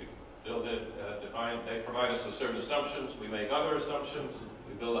 we build it, define They provide us with certain assumptions. We make other assumptions.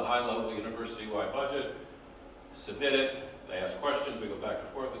 We build a high-level university-wide budget, submit it. They ask questions. We go back and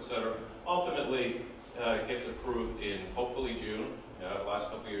forth, et cetera. Ultimately, it gets approved in hopefully June. The last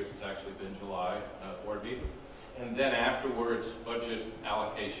couple of years, it's actually been July board meeting. And then afterwards, budget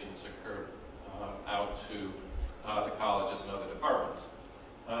allocations occur out to the colleges and other departments.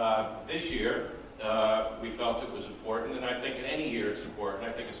 This year, we felt it was important, and I think in any year it's important.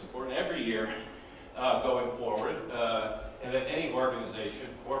 I think it's important every year going forward, and that any organization,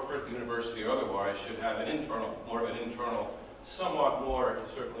 corporate, university, or otherwise, should have an internal, more of an internal, somewhat more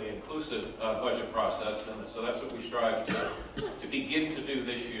certainly inclusive budget process, and so that's what we strive to begin to do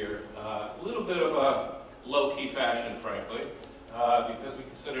this year. A little bit of a low-key fashion, frankly, because we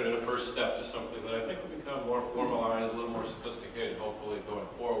considered it a first step to something that I think will become more formalized, a little more sophisticated, hopefully, going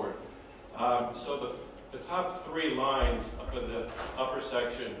forward. So the top 3 lines up in the upper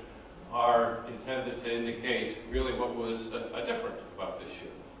section are intended to indicate really what was different about this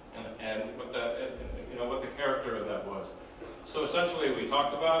year, and what that, what the character of that was. So essentially, we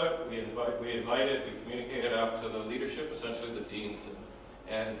talked about it, we invited, we communicated out to the leadership, essentially the deans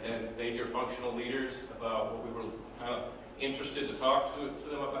and major functional leaders about what we were kind of interested to talk to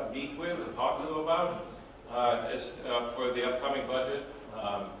them about, meet with, and talk to them about. For the upcoming budget,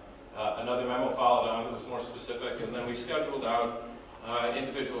 another memo followed on that was more specific, and then we scheduled out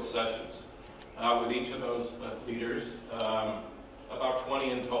individual sessions with each of those leaders, about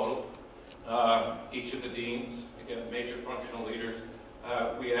 20 in total. Each of the deans, again, major functional leaders.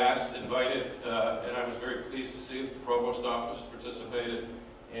 We asked, invited, and I was very pleased to see that the provost office participated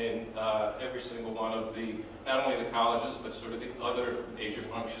in every single one of the, not only the colleges, but sort of the other major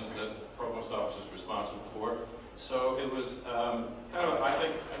functions that the provost office is responsible for. So it was kind of, I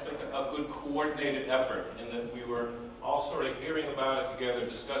think a good coordinated effort in that we were all sort of hearing about it together,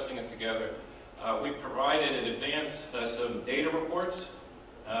 discussing it together. We provided in advance some data reports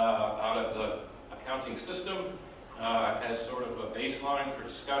out of the accounting system as sort of a baseline for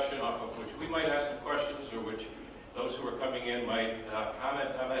discussion off of which we might ask some questions or which those who are coming in might comment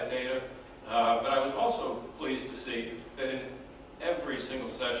on that data. But I was also pleased to see that in every single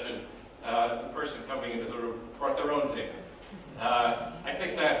session, the person coming into the room brought their own data. I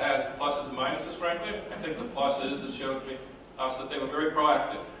think that has pluses and minuses, frankly. I think the plus is it showed us that they were very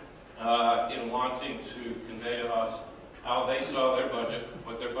proactive in wanting to convey to us how they saw their budget,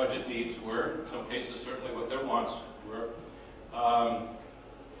 what their budget needs were, in some cases certainly what their wants were.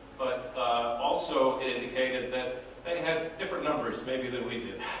 But also it indicated that they had different numbers maybe than we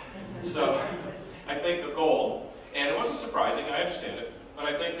did. So I think the goal, and it wasn't surprising, I understand it, but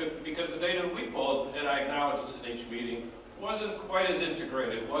I think that because the data we pulled, and I acknowledge this in each meeting, wasn't quite as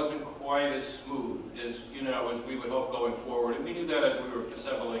integrated, wasn't quite as smooth as, as we would hope going forward. And we knew that as we were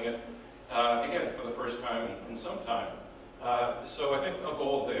assembling it, again, for the first time in some time. So I think a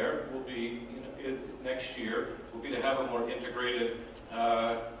goal there will be, next year, will be to have a more integrated,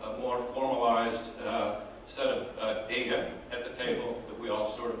 a more formalized set of data at the table that we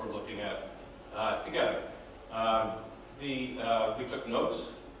all sort of were looking at together. We took notes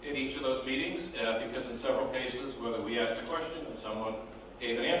in each of those meetings because in several cases, whether we asked a question and someone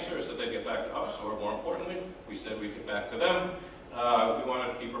gave an answer, so they'd get back to us, or more importantly, we said we'd get back to them. We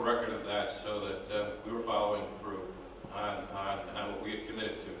wanted to keep a record of that so that we were following through on what we had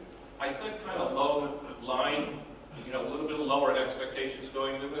committed to. I said kind of low line, a little bit lower expectations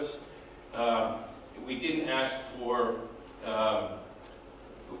going into this. We didn't ask for,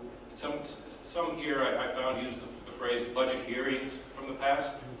 some here I found used the phrase budget hearings from the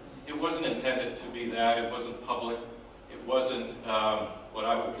past. It wasn't intended to be that, it wasn't public, it wasn't what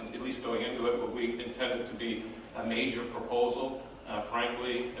I would, at least going into it, what we intended to be a major proposal.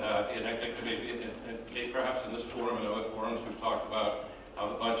 Frankly, and I think that maybe perhaps in this forum and other forums we've talked about how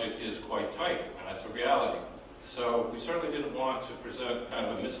the budget is quite tight, and that's a reality. So we certainly didn't want to present kind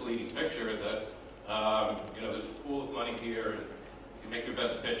of a misleading picture that, there's a pool of money here, and you can make your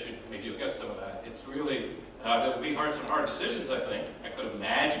best pitch, and maybe you'll get some of that. It's really, there will be some hard decisions, I think. I could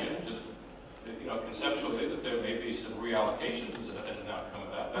imagine, just, conceptually, that there may be some reallocations as an outcome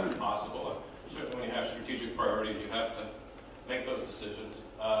of that. That's possible. Certainly when you have strategic priorities, you have to make those decisions.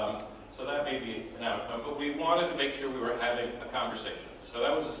 So that may be an outcome, but we wanted to make sure we were having a conversation. So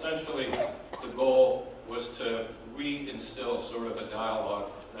that was essentially the goal, was to reinstill sort of a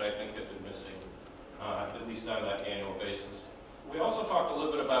dialogue that I think had been missing, at least on that annual basis. We also talked a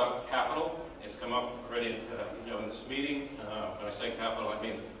little bit about capital. It's come up already in this meeting. When I say capital, I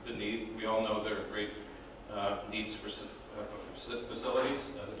mean the need. We all know there are great needs for facilities,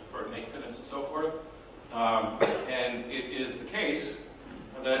 for maintenance and so forth. And it is the case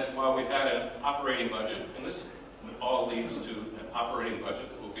that while we've had an operating budget, and this all leads to an operating budget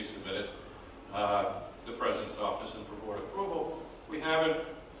that will be submitted to the President's office and for board approval. We haven't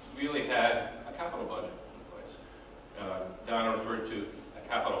really had a capital budget in place. Donna referred to a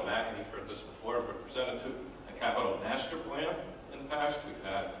capital and you've heard this before, but presented to a capital master plan in the past. We've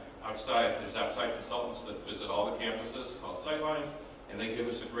had there's outside consultants that visit all the campuses called Sightlines, and they give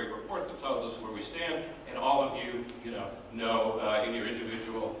us a great report that tells us where we stand, and all of you, know in your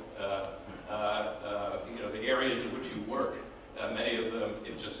individual, the areas in which you work, many of them,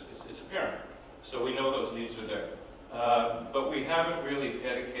 it's apparent. So we know those needs are there. But we haven't really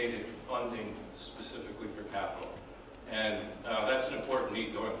dedicated funding specifically for capital. And that's an important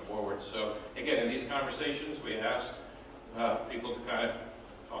need going forward. So again, in these conversations, we asked people to kind of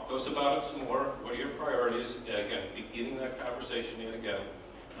talk to us about it some more. What are your priorities? Again, beginning that conversation yet again.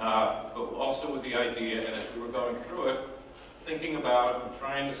 But also with the idea, and as we were going through it, thinking about and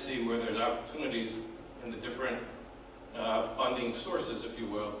trying to see where there's opportunities in the different funding sources, if you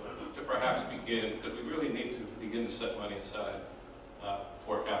will, to perhaps begin, because we really need to begin to set money aside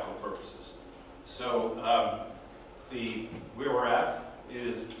for capital purposes. So where we're at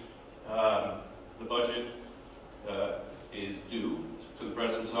is the budget is due to the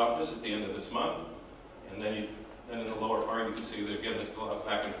President's office at the end of this month, and then in the lower part you can see that again there's a lot of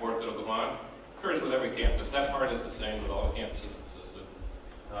back and forth that'll go on. Occurs with every campus. That part is the same with all the campuses in the system.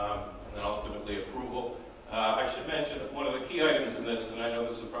 And then ultimately approval. I should mention that one of the key items in this, and I know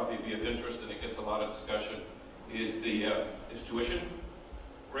this will probably be of interest and it gets a lot of discussion, is is tuition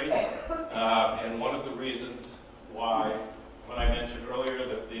rates. And one of the reasons why, when I mentioned earlier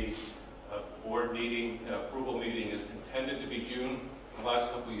that the board meeting, approval meeting is intended to be June, the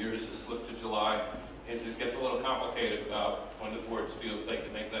last couple of years has slipped to July, is it gets a little complicated about when the board feels they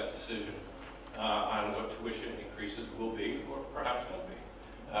can make that decision on what tuition increases will be or perhaps won't be.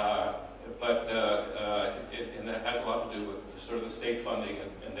 And that has a lot to do with sort of the state funding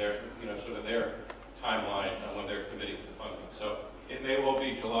and their, sort of their timeline on when they're committing to funding. So it may well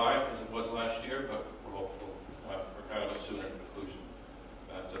be July as it was last year, but we're hopeful for kind of a sooner conclusion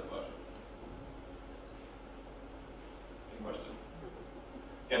to the budget. Any questions?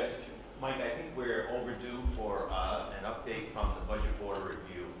 Yes? Mike, I think we're overdue for an update from the budget board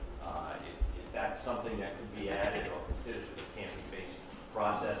review. If that's something that could be added or considered to the campus-based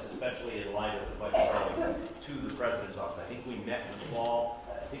process, especially in light of the budget coming to the President's office. I think we met in the fall.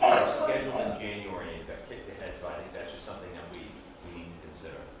 I think we were scheduled in January and it got kicked ahead, so I think that's just something that we need to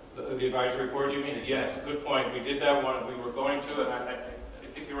consider. The advisory board, you mean? Yes, good point. We did that one. We were going to, and I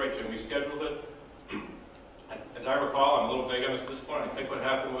think you're right, Jim. We scheduled it. As I recall, I'm a little vague on this at this point. I think what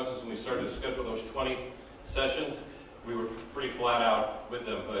happened was when we started to schedule those 20 sessions, we were pretty flat out with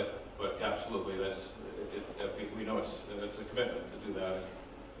them, but absolutely, we know it's a commitment to do that.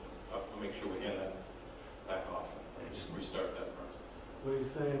 I'll make sure we hand that back off and just restart that process. What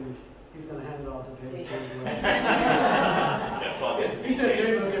he's saying is he's going to hand it off to David. Yes, well, He said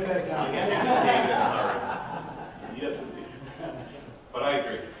David will get that down. I'll get it to David in a hurry. Yes, indeed. But I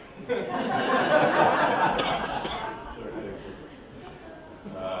agree. Certainly agree.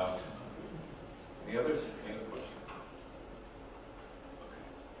 Any others? Any other questions? Okay.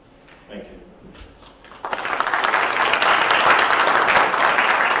 Thank you.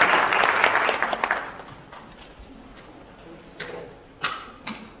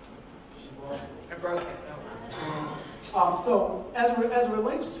 So as it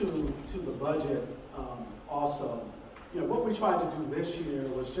relates to the budget, also, what we tried to do this year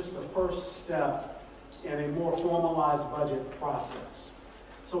was just the first step in a more formalized budget process.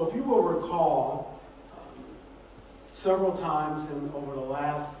 So if you will recall, several times over the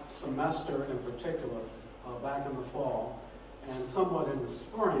last semester in particular, back in the fall, and somewhat in the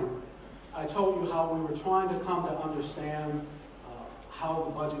spring, I told you how we were trying to come to understand how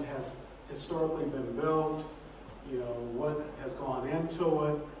the budget has historically been built, what has gone into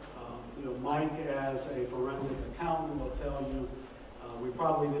it. Mike, as a forensic accountant, will tell you we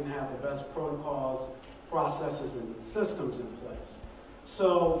probably didn't have the best protocols, processes, and systems in place.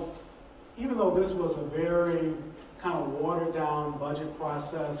 So even though this was a very kind of watered down budget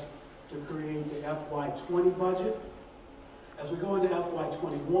process to create the FY20 budget, as we go into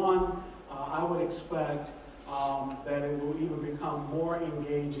FY21, I would expect that it will even become more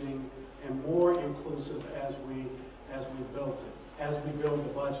engaging and more inclusive as we build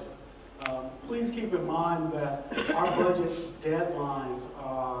the budget. Please keep in mind that our budget deadlines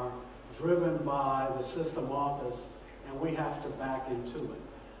are driven by the system office, and we have to back into it.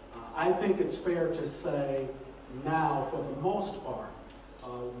 I think it's fair to say now, for the most part,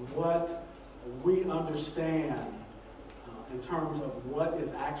 what we understand in terms of what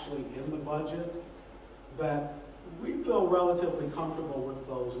is actually in the budget, that we feel relatively comfortable with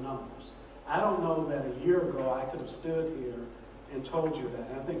those numbers. I don't know that a year ago I could have stood here and told you that.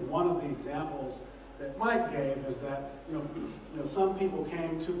 And I think one of the examples that Mike gave is that some people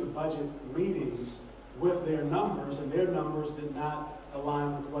came to the budget meetings with their numbers, and their numbers did not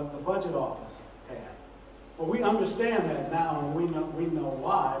align with what the budget office had. Well, we understand that now, and we know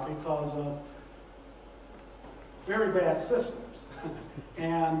why, because of very bad systems.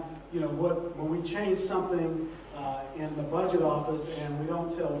 And when we change something in the budget office and we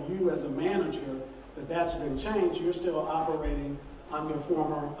don't tell you as a manager that that's been changed, you're still operating under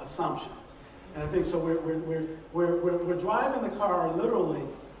former assumptions. And I think so. We're driving the car literally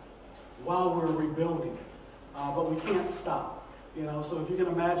while we're rebuilding it, but we can't stop. So if you can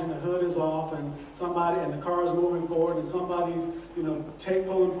imagine the hood is off and the car is moving forward and somebody's,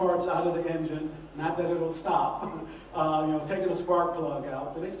 pulling parts out of the engine, not that it'll stop, taking a spark plug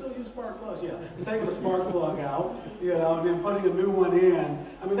out. Do they still use spark plugs? Yeah. It's taking a spark plug out, and then putting a new one in.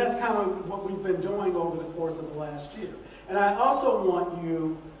 I mean, that's kind of what we've been doing over the course of the last year. And I also want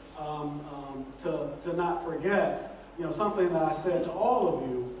you to not forget, something that I said to all of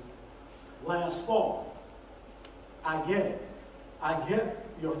you last fall. I get it. I get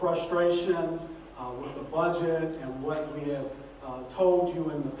your frustration with the budget and what we have told you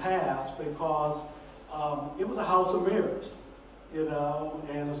in the past, because it was a house of mirrors, and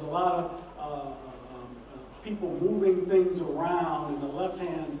there's a lot of people moving things around, and the left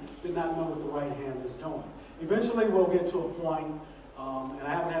hand did not know what the right hand is doing. Eventually we'll get to a point, and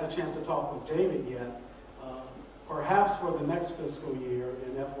I haven't had a chance to talk with David yet, perhaps for the next fiscal year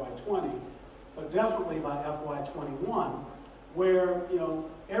in FY20, but definitely by FY21, where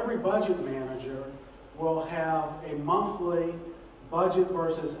every budget manager will have a monthly budget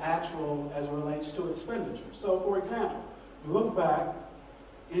versus actual as it relates to expenditure. So for example, you look back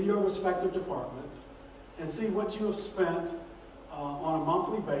in your respective department and see what you have spent on a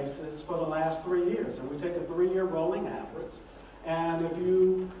monthly basis for the last 3 years. And we take a 3-year rolling average. And if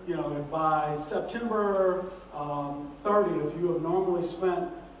if by September 30th, you have normally spent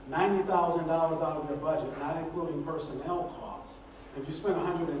 $90,000 out of your budget, not including personnel costs. If you spend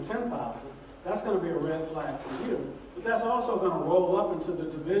 $110,000, that's going to be a red flag for you. But that's also going to roll up into the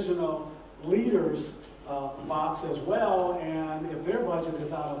divisional leaders box as well, and if their budget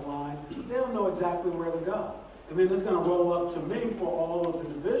is out of line, they'll know exactly where to go. And then it's going to roll up to me for all of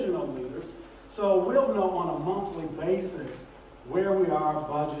the divisional leaders, so we'll know on a monthly basis where we are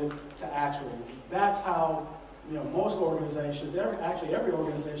budget to actual. That's how most organizations, actually every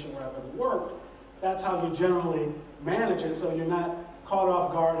organization where I've ever worked, that's how you generally manage it, so you're not caught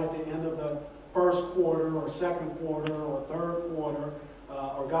off guard at the end of the first quarter or second quarter or third quarter,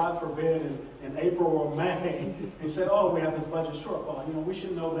 or God forbid in April or May, and you say, oh, we have this budget shortfall. We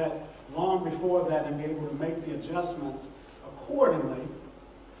should know that long before that and be able to make the adjustments accordingly,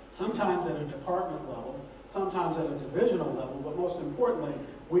 sometimes at a department level, sometimes at a divisional level, but most importantly,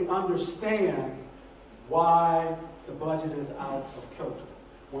 we understand why the budget is out of kilter.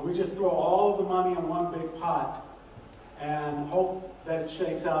 When we just throw all of the money in one big pot and hope that it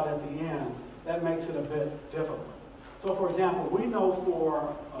shakes out at the end, that makes it a bit difficult. So for example, we know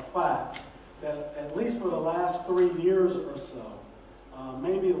for a fact that at least for the last 3 years or so,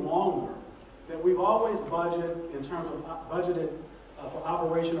 maybe longer, that we've always budgeted in terms of for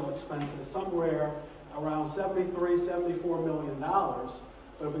operational expenses somewhere around $73, $74 million.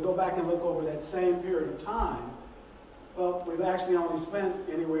 But if we go back and look over that same period of time, well, we've actually only spent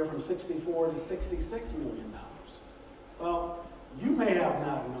anywhere from $64 to $66 million. Well, you may have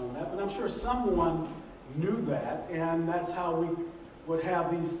not known that, but I'm sure someone knew that, and that's how we would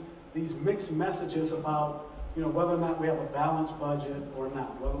have these mixed messages about whether or not we have a balanced budget or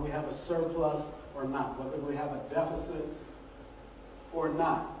not, whether we have a surplus or not, whether we have a deficit or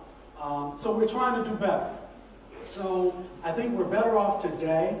not. So we're trying to do better. So I think we're better off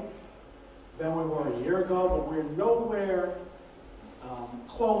today than we were a year ago, but we're nowhere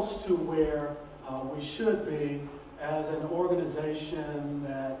close to where we should be as an organization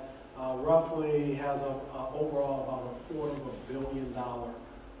that roughly has overall about a $250 million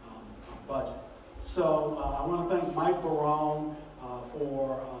budget. So I want to thank Mike Barone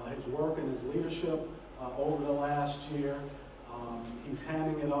for his work and his leadership over the last year. He's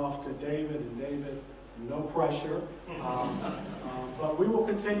handing it off to David, and David, no pressure. But we will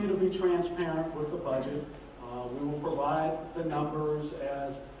continue to be transparent with the budget. We will provide the numbers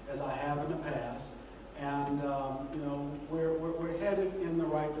as I have in the past. And we're headed in the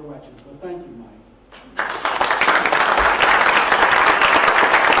right direction. So thank you, Mike.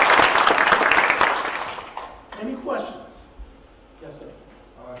 Any questions?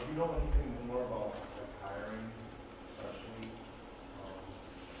 Do you know anything more about hiring, especially?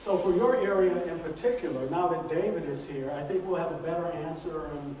 So for your area in particular, now that David is here, I think we'll have a better answer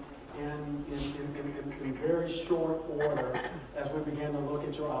in very short order as we begin to look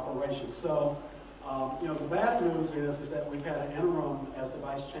at your operation. So, you know, the bad news is that we've had an interim as the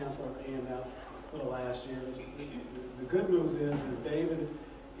Vice Chancellor of A&F for the last year. The good news is David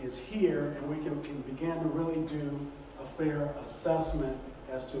is here and we can begin to really do a fair assessment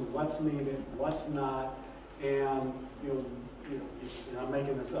as to what's needed, what's not, and I'm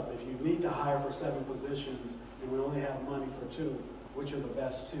making this up. If you need to hire for 7 positions and we only have money for 2, which are the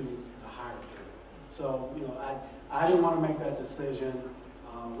best 2 to hire for? So, you know, I didn't want to make that decision.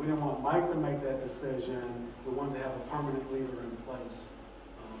 We didn't want Mike to make that decision. We wanted to have a permanent leader in place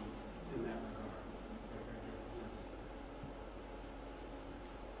in that regard. Yes.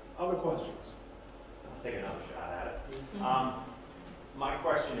 Other questions? I'll take another shot at it. My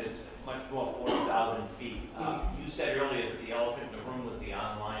question is much more 40,000 feet. You said earlier that the elephant in the room was the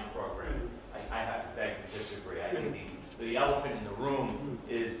online program. I have to beg to disagree. I think the elephant in the room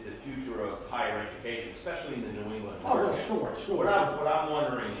is the future of higher education, especially in the New England market. Oh, sure. What I'm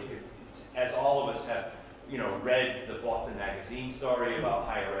wondering, as all of us have, you know, read the Boston Magazine story about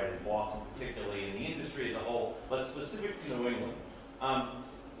higher ed in Boston particularly, and the industry as a whole, but specific to New England,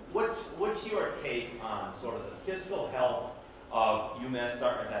 what's your take on sort of the fiscal health of UMass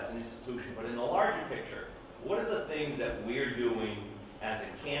Dartmouth as an institution, but in the larger picture, what are the things that we're doing as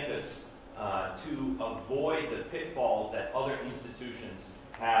a campus to avoid the pitfalls that other institutions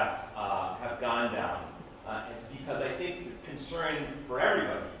have gone down? Because I think the concern for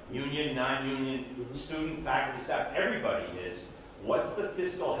everybody, union, non-union, student, faculty, staff, everybody is, what's the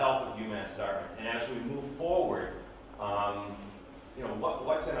fiscal health of UMass Dartmouth? And as we move forward, you know,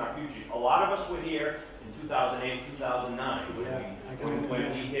 what's in our future? A lot of us were here in 2008, 2009,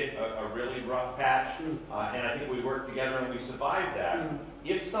 when we hit a really rough patch, and I think we worked together and we survived that.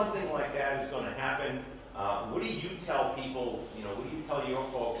 If something like that is going to happen, what do you tell people, you know, what do you tell your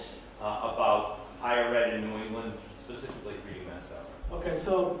folks about higher ed in New England, specifically for UMass Dartmouth? Okay,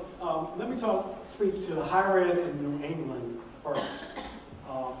 so let me speak to higher ed in New England first,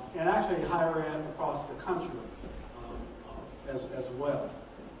 and actually higher ed across the country as well.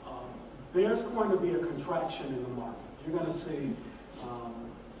 There's going to be a contraction in the market. You're going to see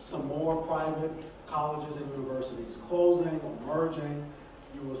some more private colleges and universities closing or merging.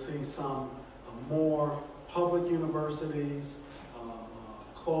 You will see some more public universities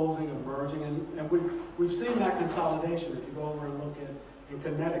closing and merging. And we've seen that consolidation if you go over and look at in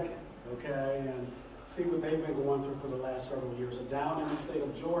Connecticut, okay, and see what they've been going through for the last several years. And down in the state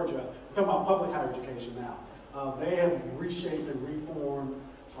of Georgia, we're talking about public higher education now, they have reshaped and reformed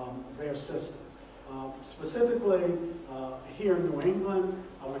their system. Specifically, here in New England,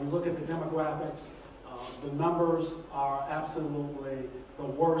 when you look at the demographics, the numbers are absolutely the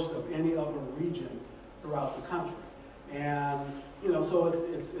worst of any other region throughout the country. And, you know, so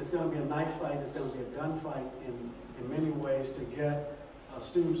it's going to be a knife fight, it's going to be a gunfight in many ways to get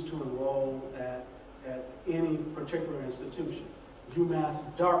students to enroll at any particular institution, UMass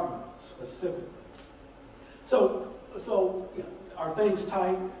Dartmouth specifically. So you know, are things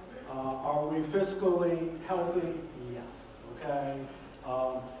tight? Are we fiscally healthy? Yes, okay?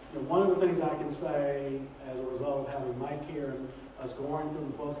 You know, one of the things I can say as a result of having Mike here and us going through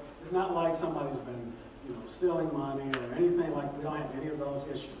the books, it's not like somebody's been, you know, stealing money or anything like, we don't have any of those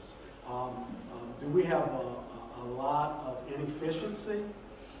issues. Do we have a lot of inefficiency?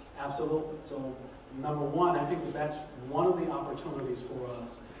 Absolutely. So number one, I think that's one of the opportunities for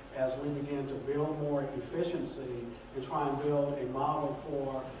us as we begin to build more efficiency and try and build a model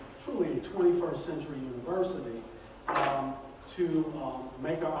for truly a 21st century university to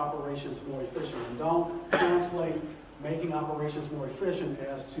make our operations more efficient. And don't translate making operations more efficient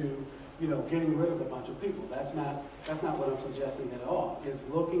as to, you know, getting rid of a bunch of people. That's not what I'm suggesting at all. It's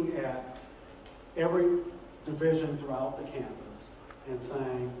looking at every division throughout the campus and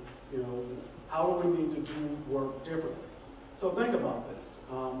saying, you know, how do we need to do work differently? So think about this.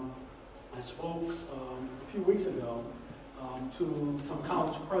 I spoke a few weeks ago to some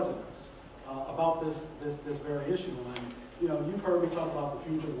college presidents about this very issue. And, you know, you've heard me talk about the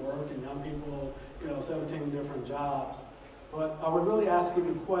future of work and young people, you know, 17 different jobs. But are we really asking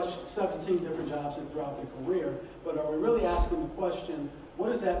the question, 17 different jobs throughout their career, but are we really asking the question,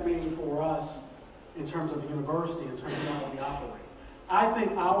 what does that mean for us in terms of the university, in terms of how we operate? I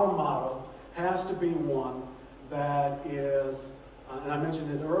think our model has to be one that is, and I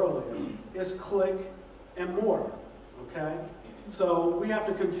mentioned it earlier, is click and mortar, okay? So we have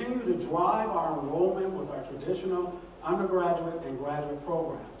to continue to drive our enrollment with our traditional undergraduate and graduate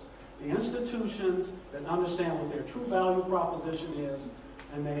programs. The institutions that understand what their true value proposition is,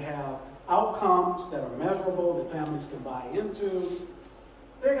 and they have outcomes that are measurable, that families can buy into,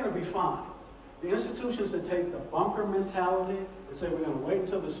 they're going to be fine. The institutions that take the bunker mentality and say we're going to wait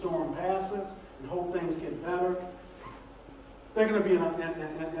until the storm passes and hope things get better, they're going to be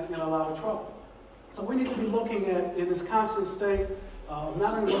in a lot of trouble. So we need to be looking at, in this constant state,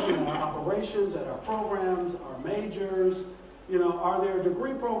 not only looking at our operations, at our programs, our majors. You know, are there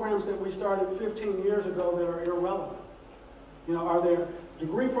degree programs that we started 15 years ago that are irrelevant? You know, are there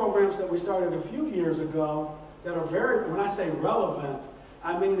degree programs that we started a few years ago that are very, when I say relevant,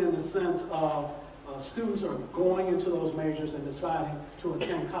 I mean in the sense of students are going into those majors and deciding to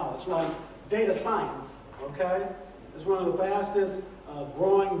attend college, like data science, okay? It's one of the fastest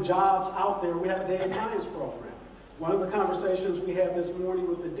growing jobs out there. We have a data science program. One of the conversations we had this morning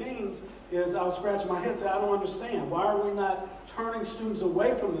with the deans is I was scratching my head and saying, I don't understand. Why are we not turning students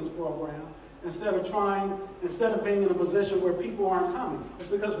away from this program instead of being in a position where people aren't coming? It's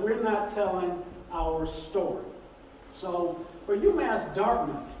because we're not telling our story. So for UMass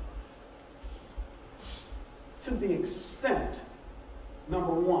Dartmouth, to the extent,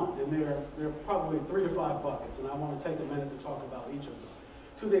 number one, and there are probably 3 to 5 buckets, and I want to take a minute to talk about each of them.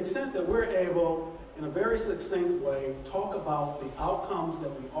 To the extent that we're able, in a very succinct way, talk about the outcomes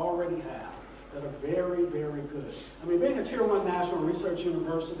that we already have that are very, very good. I mean, being a Tier 1 National Research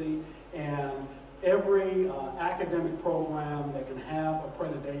University and every academic program that can have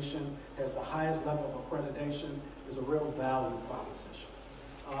accreditation, has the highest level of accreditation, is a real value proposition.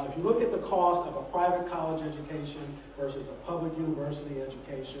 If you look at the cost of a private college education versus a public university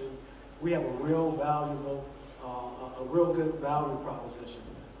education, we have a real valuable, a real good value proposition.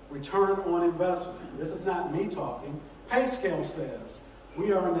 Return on investment. This is not me talking. PayScale says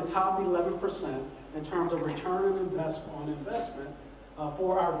we are in the top 11% in terms of return on investment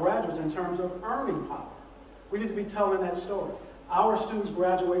for our graduates in terms of earning power. We need to be telling that story. Our students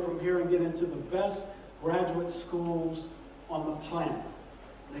graduate from here and get into the best graduate schools on the planet.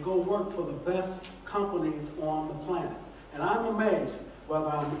 They go work for the best companies on the planet. And I'm amazed, whether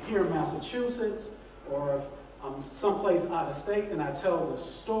I'm here in Massachusetts or if I'm someplace out of state and I tell this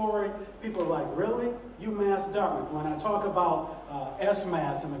story, people are like, really? UMass Dartmouth. When I talk about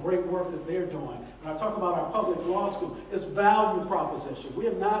SMAS and the great work that they're doing, when I talk about our public law school, it's value proposition. We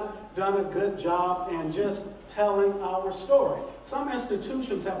have not done a good job in just telling our story. Some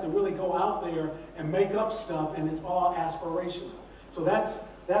institutions have to really go out there and make up stuff, and it's all aspirational. So that's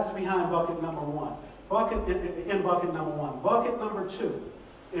behind bucket number one. In bucket number one. Bucket number two.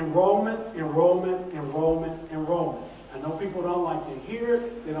 Enrollment, enrollment, enrollment, enrollment. I know people don't like to hear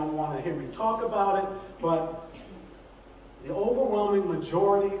it, they don't want to hear me talk about it, but the overwhelming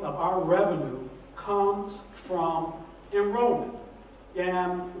majority of our revenue comes from enrollment.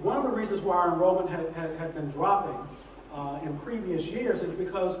 And one of the reasons why our enrollment had been dropping in previous years is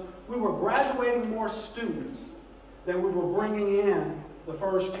because we were graduating more students than we were bringing in the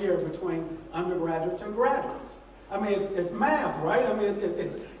first year between undergraduates and graduates. I mean, it's math, right? I mean,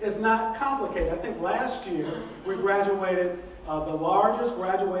 it's not complicated. I think last year we graduated the largest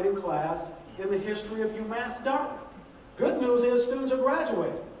graduating class in the history of UMass Dartmouth. Good news is students are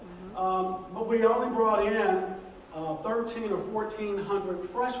graduating. But we only brought in 1,300 or 1,400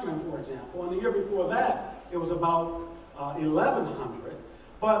 freshmen, for example. And the year before that, it was about 1,100.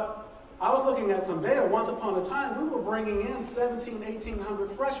 But I was looking at some data. Once upon a time, we were bringing in 1,700,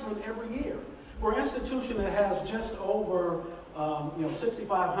 1,800 freshmen every year. For an institution that has just over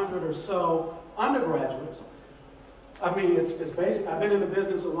 6,500 or so undergraduates, I mean, it's basic. I've been in the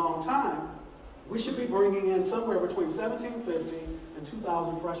business a long time. We should be bringing in somewhere between 1,750 and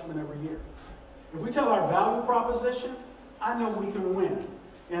 2,000 freshmen every year. If we tell our value proposition, I know we can win.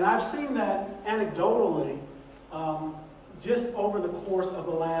 And I've seen that anecdotally just over the course of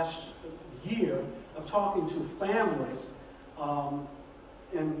the last year of talking to families,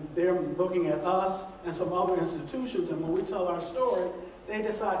 and they're looking at us and some other institutions, and when we tell our story, they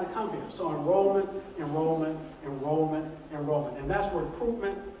decide to come here. So enrollment, enrollment, enrollment, enrollment. And that's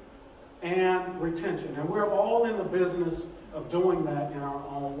recruitment and retention. And we're all in the business of doing that in our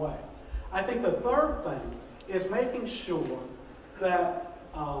own way. I think the third thing is making sure that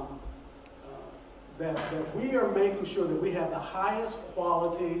that we are making sure that we have the highest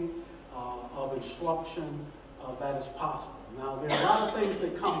quality of instruction that is possible. Now, there are a lot of things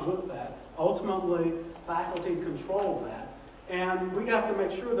that come with that. Ultimately, faculty control that. And we have to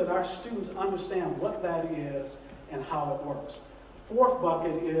make sure that our students understand what that is and how it works. Fourth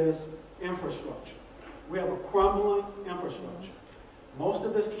bucket is infrastructure. We have a crumbling infrastructure. Most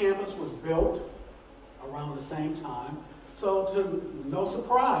of this campus was built around the same time. So to no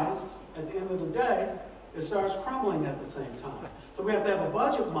surprise, at the end of the day, it starts crumbling at the same time. So we have to have a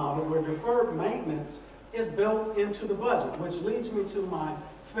budget model where deferred maintenance is built into the budget, which leads me to my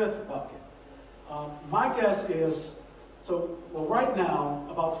fifth bucket. My guess is, well, right now,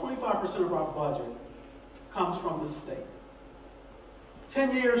 about 25% of our budget comes from the state.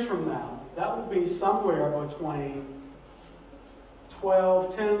 10 years from now, that will be somewhere between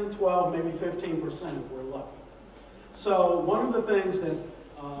 10, 12, maybe 15% if we're lucky. So one of the things that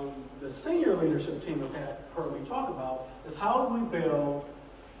the senior leadership team have heard me talk about is how do we build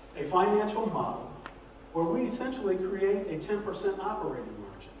a financial model where we essentially create a 10% operating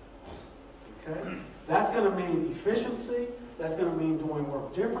margin. Okay? That's going to mean efficiency. That's going to mean doing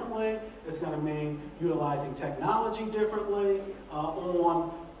work differently. It's going to mean utilizing technology differently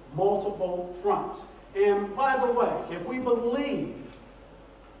on multiple fronts. And by the way, if we believe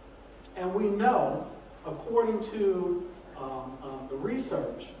and we know, according to the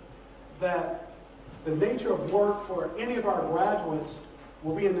research, that the nature of work for any of our graduates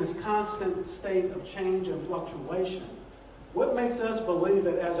will be in this constant state of change and fluctuation, what makes us believe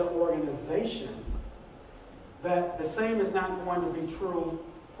that as an organization that the same is not going to be true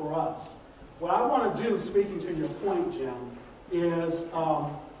for us? What I want to do, speaking to your point, Jim, is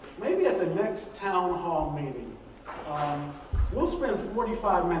maybe at the next town hall meeting, we'll spend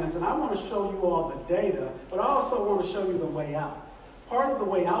 45 minutes, and I want to show you all the data, but I also want to show you the way out. Part of the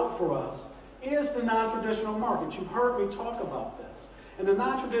way out for us is the non-traditional market. You've heard me talk about this. And the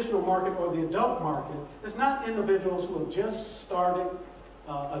non-traditional market, or the adult market, is not individuals who have just started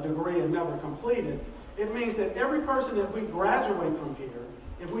a degree and never completed. It means that every person that we graduate from here,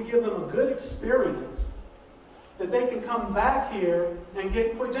 if we give them a good experience, that they can come back here and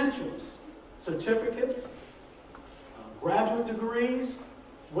get credentials, certificates, graduate degrees,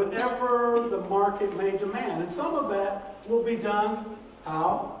 whatever the market may demand. And some of that will be done,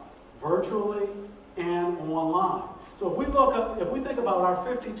 how? Virtually and online. So if we think about our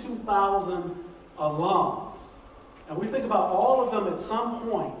 52,000 alums, and we think about all of them at some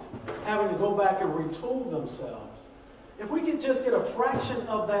point having to go back and retool themselves, if we could just get a fraction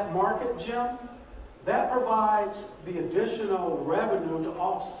of that market, Jim, that provides the additional revenue to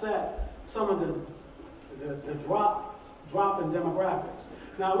offset some of the drop in demographics.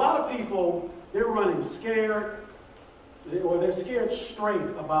 Now, a lot of people, they're running scared, or they're scared straight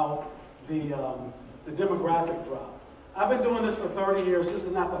about the demographic drop. I've been doing this for 30 years. This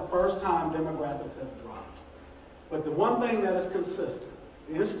is not the first time demographics have dropped. But the one thing that is consistent,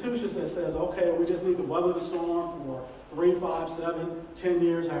 the institutions that says, okay, we just need to weather the storm for 3, 5, 7, 10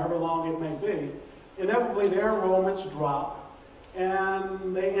 years, however long it may be, inevitably their enrollments drop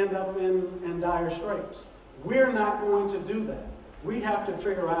and they end up in dire straits. We're not going to do that. We have to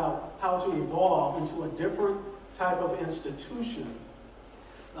figure out how to evolve into a different type of institution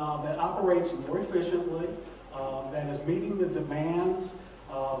that operates more efficiently, that is meeting the demands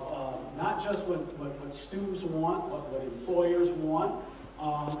of not just what students want, but what employers want.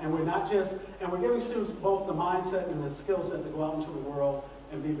 And we're giving students both the mindset and the skill set to go out into the world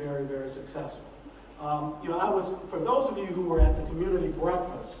and be very, very successful. For those of you who were at the community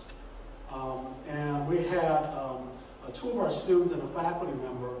breakfast, and we had 2 of our students and a faculty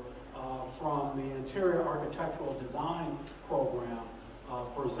member from the Interior Architectural Design program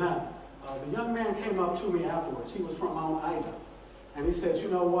present. The young man came up to me afterwards. He was from Mount Ida. And he said, you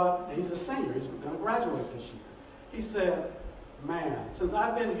know what? And he's a senior. He's going to graduate this year. He said, man, since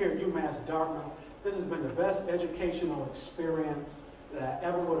I've been here at UMass Dartmouth, this has been the best educational experience that I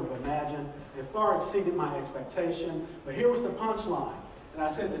ever would have imagined. It far exceeded my expectation. But here was the punchline. And I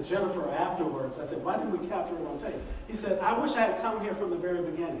said to Jennifer afterwards, I said, why didn't we capture it on tape? He said, I wish I had come here from the very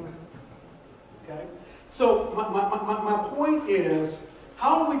beginning. Okay? So my point is,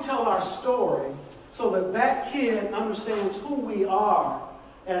 how do we tell our story so that that kid understands who we are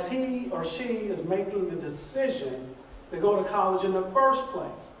as he or she is making the decision to go to college in the first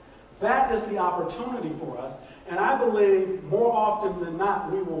place? That is the opportunity for us. And I believe more often than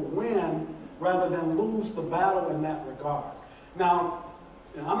not, we will win rather than lose the battle in that regard. Now,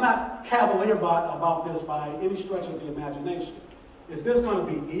 I'm not cavalier about this by any stretch of the imagination. Is this going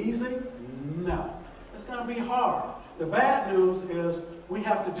to be easy? No. It's going to be hard. The bad news is we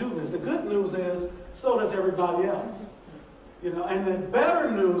have to do this. The good news is so does everybody else. And the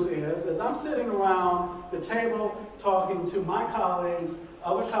better news is, as I'm sitting around the table talking to my colleagues,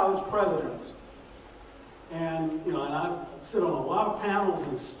 other college presidents, and I sit on a lot of panels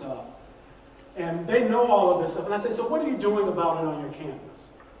and stuff, and they know all of this stuff. And I say, so what are you doing about it on your campus?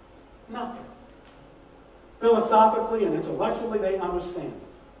 Nothing. Philosophically and intellectually, they understand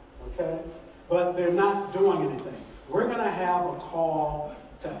it. Okay? but they're not doing anything. We're going to have a call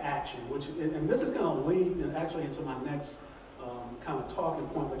to action, and this is going to lead actually into my next kind of talking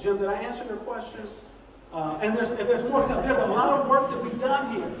point. But Jim, did I answer your question? And there's more to come. There's a lot of work to be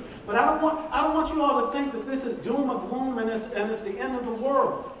done here. But I don't want you all to think that this is doom or gloom and it's the end of the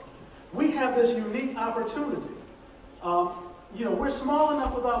world. We have this unique opportunity. We're small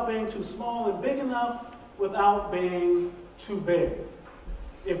enough without being too small and big enough without being too big.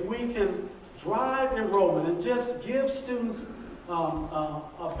 If we can drive enrollment and just give students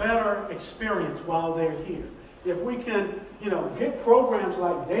a better experience while they're here, if we can, get programs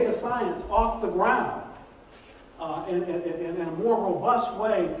like data science off the ground in a more robust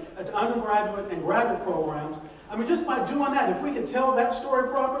way at undergraduate and graduate programs, I mean, just by doing that, if we could tell that story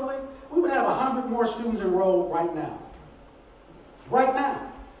properly, we would have 100 more students enrolled right now. Right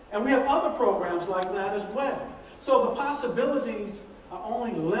now. And we have other programs like that as well. So the possibilities are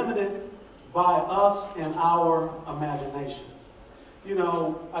only limited by us and our imaginations.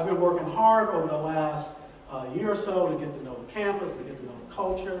 I've been working hard over the last year or so to get to know the campus, to get to know the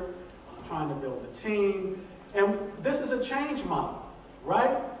culture, trying to build a team. And this is a change model,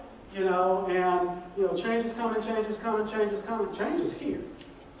 right? Change is coming, change is coming, change is coming, change is here.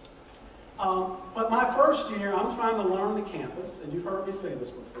 But my first year, I'm trying to learn the campus, and you've heard me say this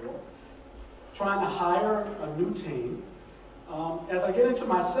before, trying to hire a new team. As I get into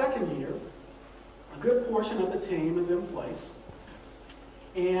my second year, a good portion of the team is in place.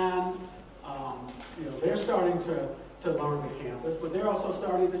 And they're starting to learn the campus, but they're also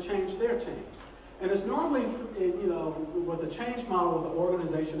starting to change their team. And it's normally, with a change model with an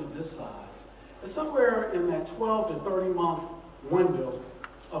organization of this size, it's somewhere in that 12 to 30 month window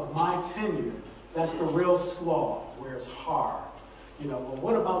of my tenure. That's the real slog, where it's hard. Well,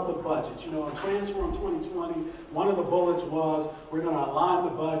 what about the budget? In Transform 2020, one of the bullets was we're going to align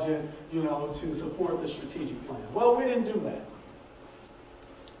the budget, to support the strategic plan. Well, we didn't do that.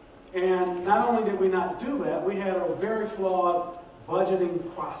 And not only did we not do that, we had a very flawed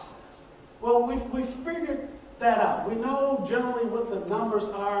budgeting process. Well, we figured that out. We know generally what the numbers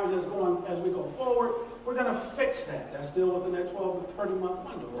are, and as we go forward, we're going to fix that. That's still within that 12 to 30 month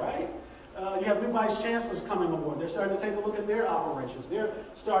window, right? You have new vice chancellors coming aboard. They're starting to take a look at their operations. They're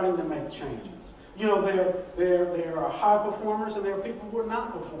starting to make changes. There are high performers and there are people who are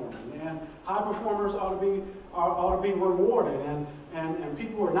not performing. And high performers ought to be rewarded. And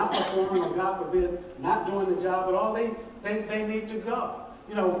people who are not performing, or God forbid, not doing the job at all, they need to go.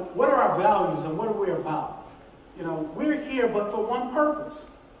 What are our values and what are we about? We're here but for one purpose: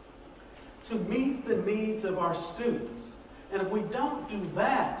 to meet the needs of our students. And if we don't do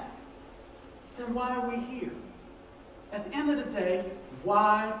that, then why are we here? At the end of the day,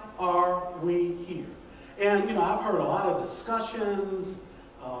 why are we here? And, I've heard a lot of discussions,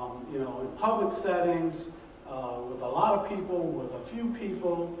 in public settings, with a lot of people, with a few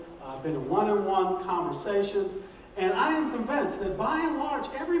people. I've been in one-on-one conversations. And I am convinced that by and large,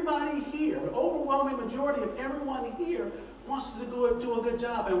 everybody here, the overwhelming majority of everyone here, wants to do a good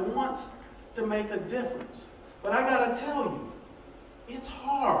job and wants to make a difference. But I got to tell you, it's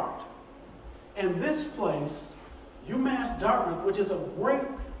hard. And this place, UMass Dartmouth, which is a great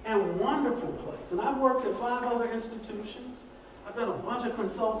and wonderful place, and I've worked at 5 other institutions, I've done a bunch of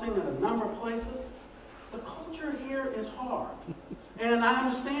consulting in a number of places, the culture here is hard. And I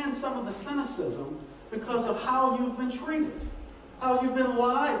understand some of the cynicism because of how you've been treated, how you've been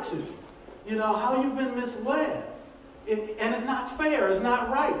lied to, how you've been misled. And it's not fair, it's not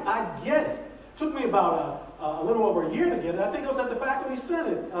right. I get it. It took me about a little over a year to get it. I think it was at the Faculty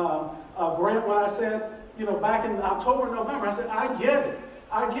Senate grant when I said, back in October, November, I said, I get it.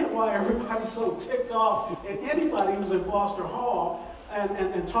 I get why everybody's so ticked off at anybody who's in Foster Hall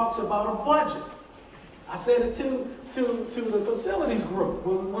and talks about a budget. I said it to the facilities group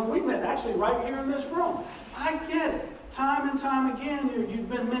when we met, actually right here in this room. I get it. Time and time again, you've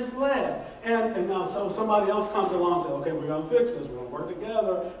been misled. And now, so somebody else comes along and says, okay, we're going to fix this. We're going to work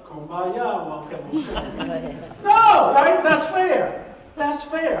together. Kumbaya. Well, okay, well, shit. No, right? That's fair. That's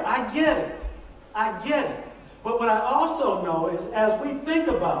fair. I get it. I get it. But what I also know is, as we think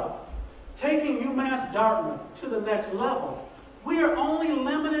about taking UMass Dartmouth to the next level, we are only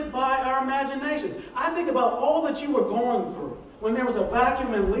limited by our imaginations. I think about all that you were going through when there was a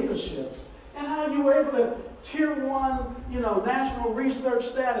vacuum in leadership, and how you were able to Tier 1, national research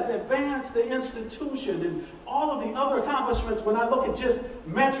status, advance the institution, and all of the other accomplishments when I look at just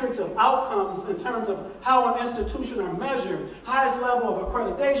metrics of outcomes in terms of how an institution are measured, highest level of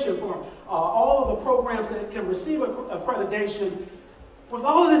accreditation for all of the programs that can receive accreditation. With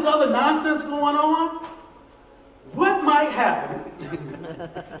all of this other nonsense going on, what might happen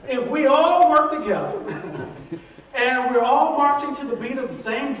if we all work together and we're all marching to the beat of the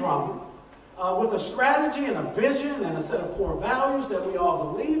same drum with a strategy and a vision and a set of core values that we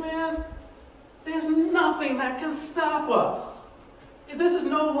all believe in. There's nothing that can stop us. This is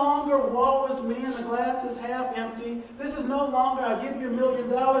no longer woe is me and the glass is half empty. This is no longer I give you $1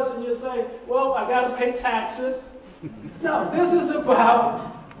 million and you say, well, I got to pay taxes. No, this is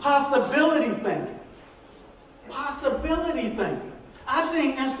about possibility thinking. Possibility thinking. I've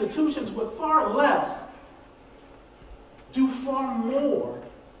seen institutions with far less do far more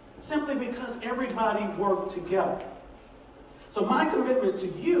simply because everybody worked together. So my commitment to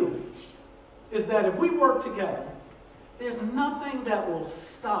you is that if we work together, there's nothing that will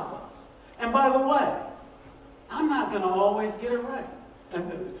stop us. And by the way, I'm not going to always get it right.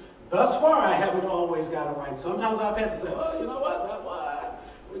 And thus far, I haven't always got it right. Sometimes I've had to say, oh, you know what?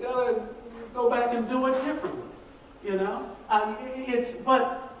 We got to go back and do it differently. You know?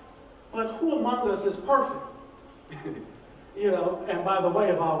 But who among us is perfect? You know, and by the way,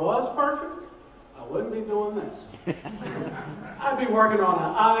 if I was perfect, I wouldn't be doing this. I'd be working on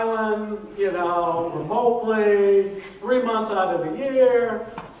an island, you know, remotely, 3 months out of the year,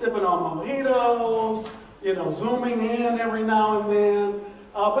 sipping on mojitos, you know, zooming in every now and then.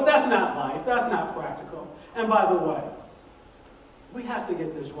 But that's not life. That's not practical. And by the way, we have to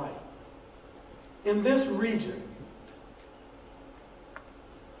get this right. In this region,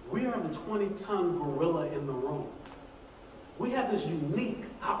 we are the 20-ton gorilla in the room. We have this unique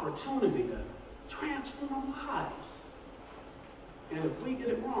opportunity to transform lives. And if we get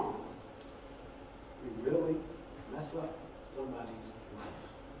it wrong, we really mess up somebody's life.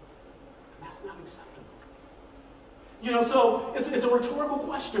 And that's not acceptable. You know, so it's a rhetorical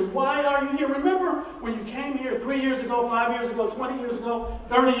question. Why are you here? Remember when you came here 3 years ago, 5 years ago, 20 years ago,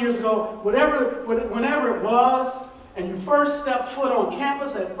 30 years ago, whenever it was, and you first stepped foot on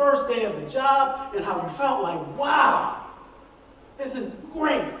campus that first day of the job, and how you felt like, wow, this is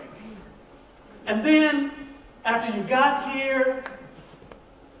great. And then, after you got here,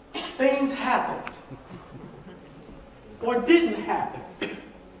 things happened. Or didn't happen.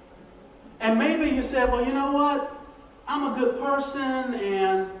 And maybe you said, well, you know what? I'm a good person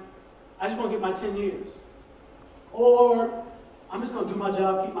and I just want to get my 10 years. Or I'm just going to do my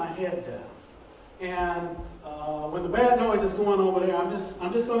job, keep my head down. And when the bad noise is going over there, I'm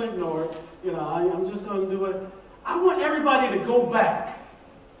just going to ignore it. You know, I'm just going to do it. I want everybody to go back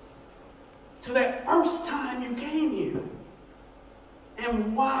to that first time you came here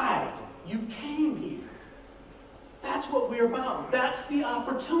and why you came here. That's what we're about. That's the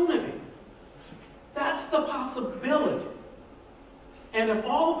opportunity. That's the possibility. And if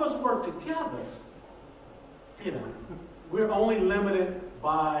all of us work together, you know, we're only limited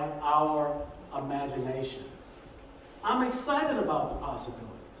by our imaginations. I'm excited about the possibilities.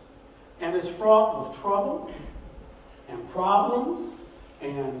 And it's fraught with trouble and problems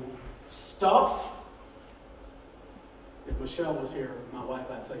and stuff. If Michelle was here, my wife,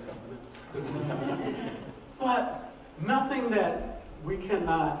 I'd say something else. But nothing that we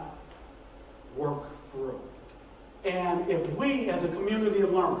cannot work through. And if we, as a community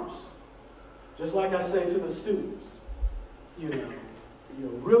of learners, just like I say to the students, you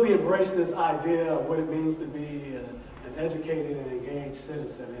really embrace this idea of what it means to be an educated and engaged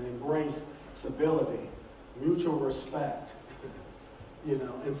citizen, and embrace civility, mutual respect,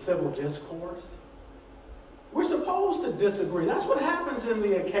 and civil discourse. We're supposed to disagree. That's what happens in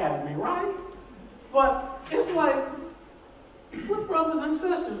the academy, right? But it's like, we're brothers and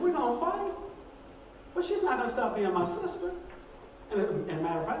sisters. We're going to fight. But she's not going to stop being my sister. And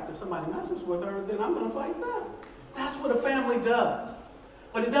matter of fact, if somebody messes with her, then I'm going to fight them. That's what a family does.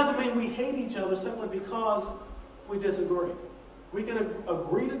 But it doesn't mean we hate each other simply because we disagree. We can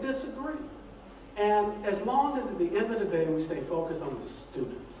agree to disagree. And as long as at the end of the day we stay focused on the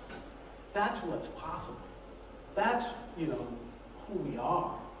students, that's what's possible. That's, who we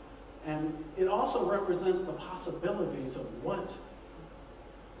are. And it also represents the possibilities of what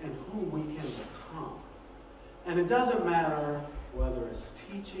and who we can become. And it doesn't matter whether it's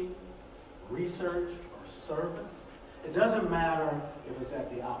teaching, research, or service. It doesn't matter if it's at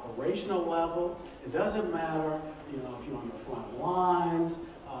the operational level. It doesn't matter, if you're on the front lines,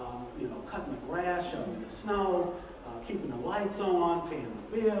 cutting the grass, shoveling the snow, keeping the lights on, paying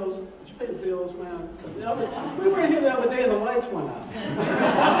the bills. Did you pay the bills, man? We were here the other day and the lights went out.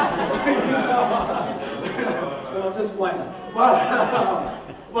 No, I'm just playing. But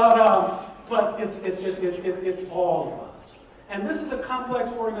it's all of us. And this is a complex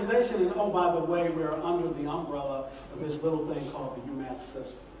organization, and oh, by the way, we're under the umbrella of this little thing called the UMass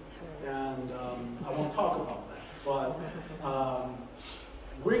system. And I won't talk about that. but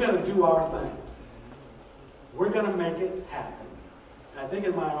we're going to do our thing. We're going to make it happen. I think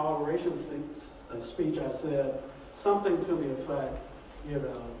in my inauguration speech I said something to the effect,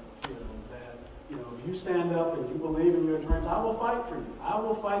 that if you stand up and you believe in your dreams, I will fight for you. I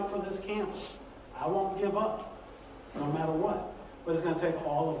will fight for this campus. I won't give up, no matter what. But it's going to take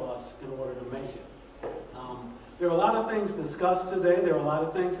all of us in order to make it. There are a lot of things discussed today. There are a lot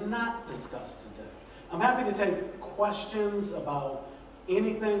of things not discussed today. I'm happy to take questions about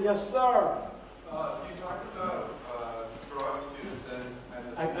anything. Yes, sir. You talked about drawing students in and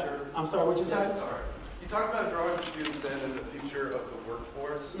the future. I'm sorry, what you said? Sorry. You talked about drawing students in and the future of the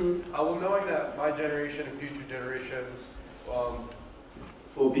workforce. Mm-hmm. Well, knowing that my generation and future generations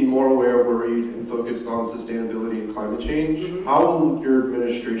will be more aware, worried, and focused on sustainability and climate change. Mm-hmm. How will your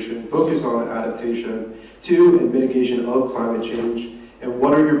administration focus on adaptation to and mitigation of climate change? And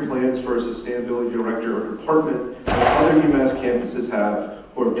what are your plans for a sustainability director or department that other UMass campuses have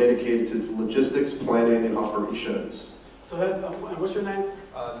who are dedicated to logistics, planning, and operations? So that's, what's your name?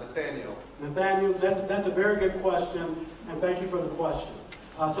 Nathaniel. Nathaniel, that's a very good question, and thank you for the question.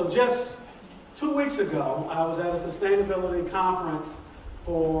 So just 2 weeks ago, I was at a sustainability conference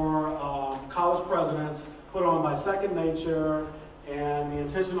for college presidents put on by Second Nature and the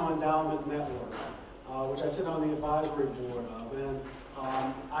Intentional Endowment Network, which I sit on the advisory board of. And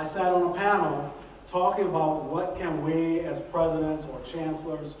I sat on a panel talking about what can we as presidents or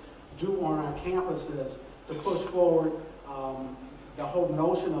chancellors do on our campuses to push forward the whole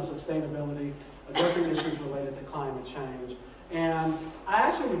notion of sustainability, addressing issues related to climate change. And I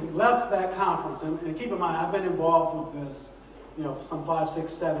actually left that conference, and keep in mind, I've been involved with this, some 5,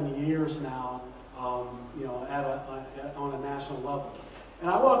 6, 7 years now, on a national level. And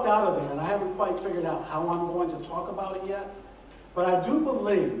I walked out of there, and I haven't quite figured out how I'm going to talk about it yet, but I do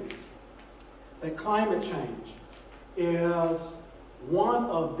believe that climate change is one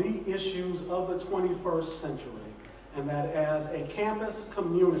of the issues of the 21st century, and that as a campus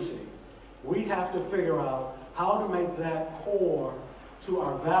community, we have to figure out how to make that core to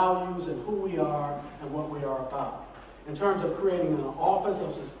our values and who we are and what we are about. In terms of creating an office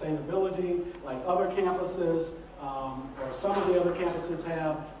of sustainability like other campuses, or some of the other campuses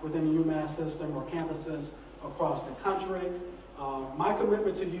have within the UMass system or campuses across the country, my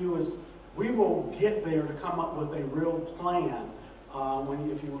commitment to you is we will get there to come up with a real plan.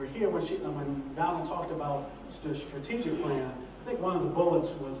 If you were here when Donna talked about the strategic plan, I think one of the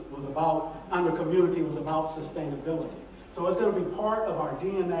bullets was about, under community, was about sustainability. So it's going to be part of our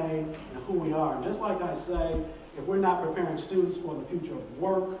DNA and who we are. And just like I say, if we're not preparing students for the future of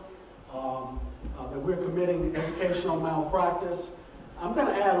work, that we're committing educational malpractice, I'm going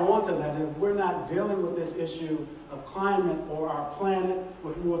to add on to that, if we're not dealing with this issue of climate or our planet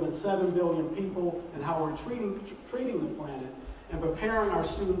with more than 7 billion people and how we're treating the planet and preparing our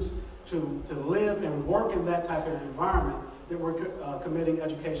students to live and work in that type of environment, that we're committing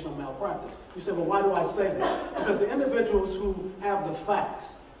educational malpractice. You say, well, why do I say that? Because the individuals who have the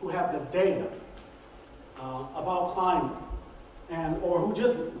facts, who have the data about climate, or who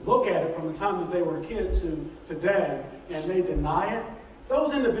just look at it from the time that they were a kid to today, and they deny it,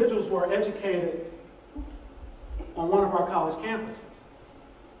 those individuals were educated on one of our college campuses.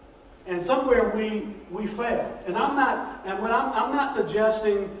 And somewhere we fail. And I'm not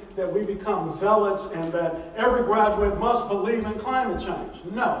suggesting that we become zealots and that every graduate must believe in climate change.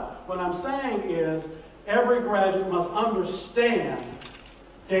 No. What I'm saying is every graduate must understand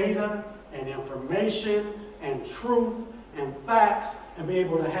data and information and truth and facts and be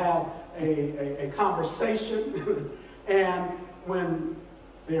able to have a conversation. And when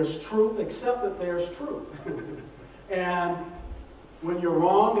there's truth, accept that there's truth. And when you're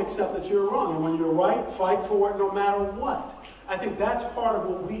wrong, accept that you're wrong. And when you're right, fight for it no matter what. I think that's part of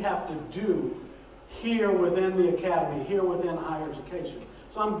what we have to do here within the academy, here within higher education.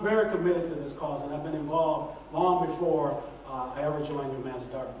 So I'm very committed to this cause, and I've been involved long before I ever joined UMass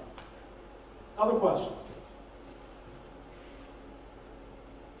Dartmouth. Other questions?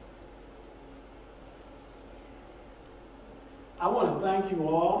 I want to thank you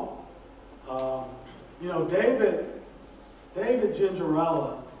all. David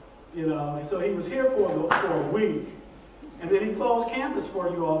Gingerella, so he was here for a week, and then he closed campus for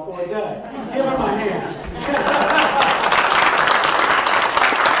you all for a day. Give him a hand.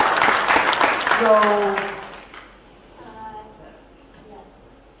 So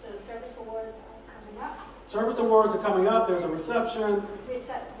service awards are coming up. Service awards are coming up. There's a reception.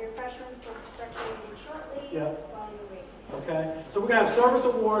 Refreshments will be circulating shortly while you're waiting. Okay, so we're going to have service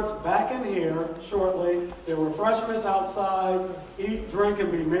awards back in here shortly. There are refreshments outside. Eat, drink,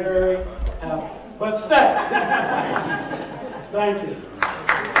 and be merry. Have but stay. Thank you.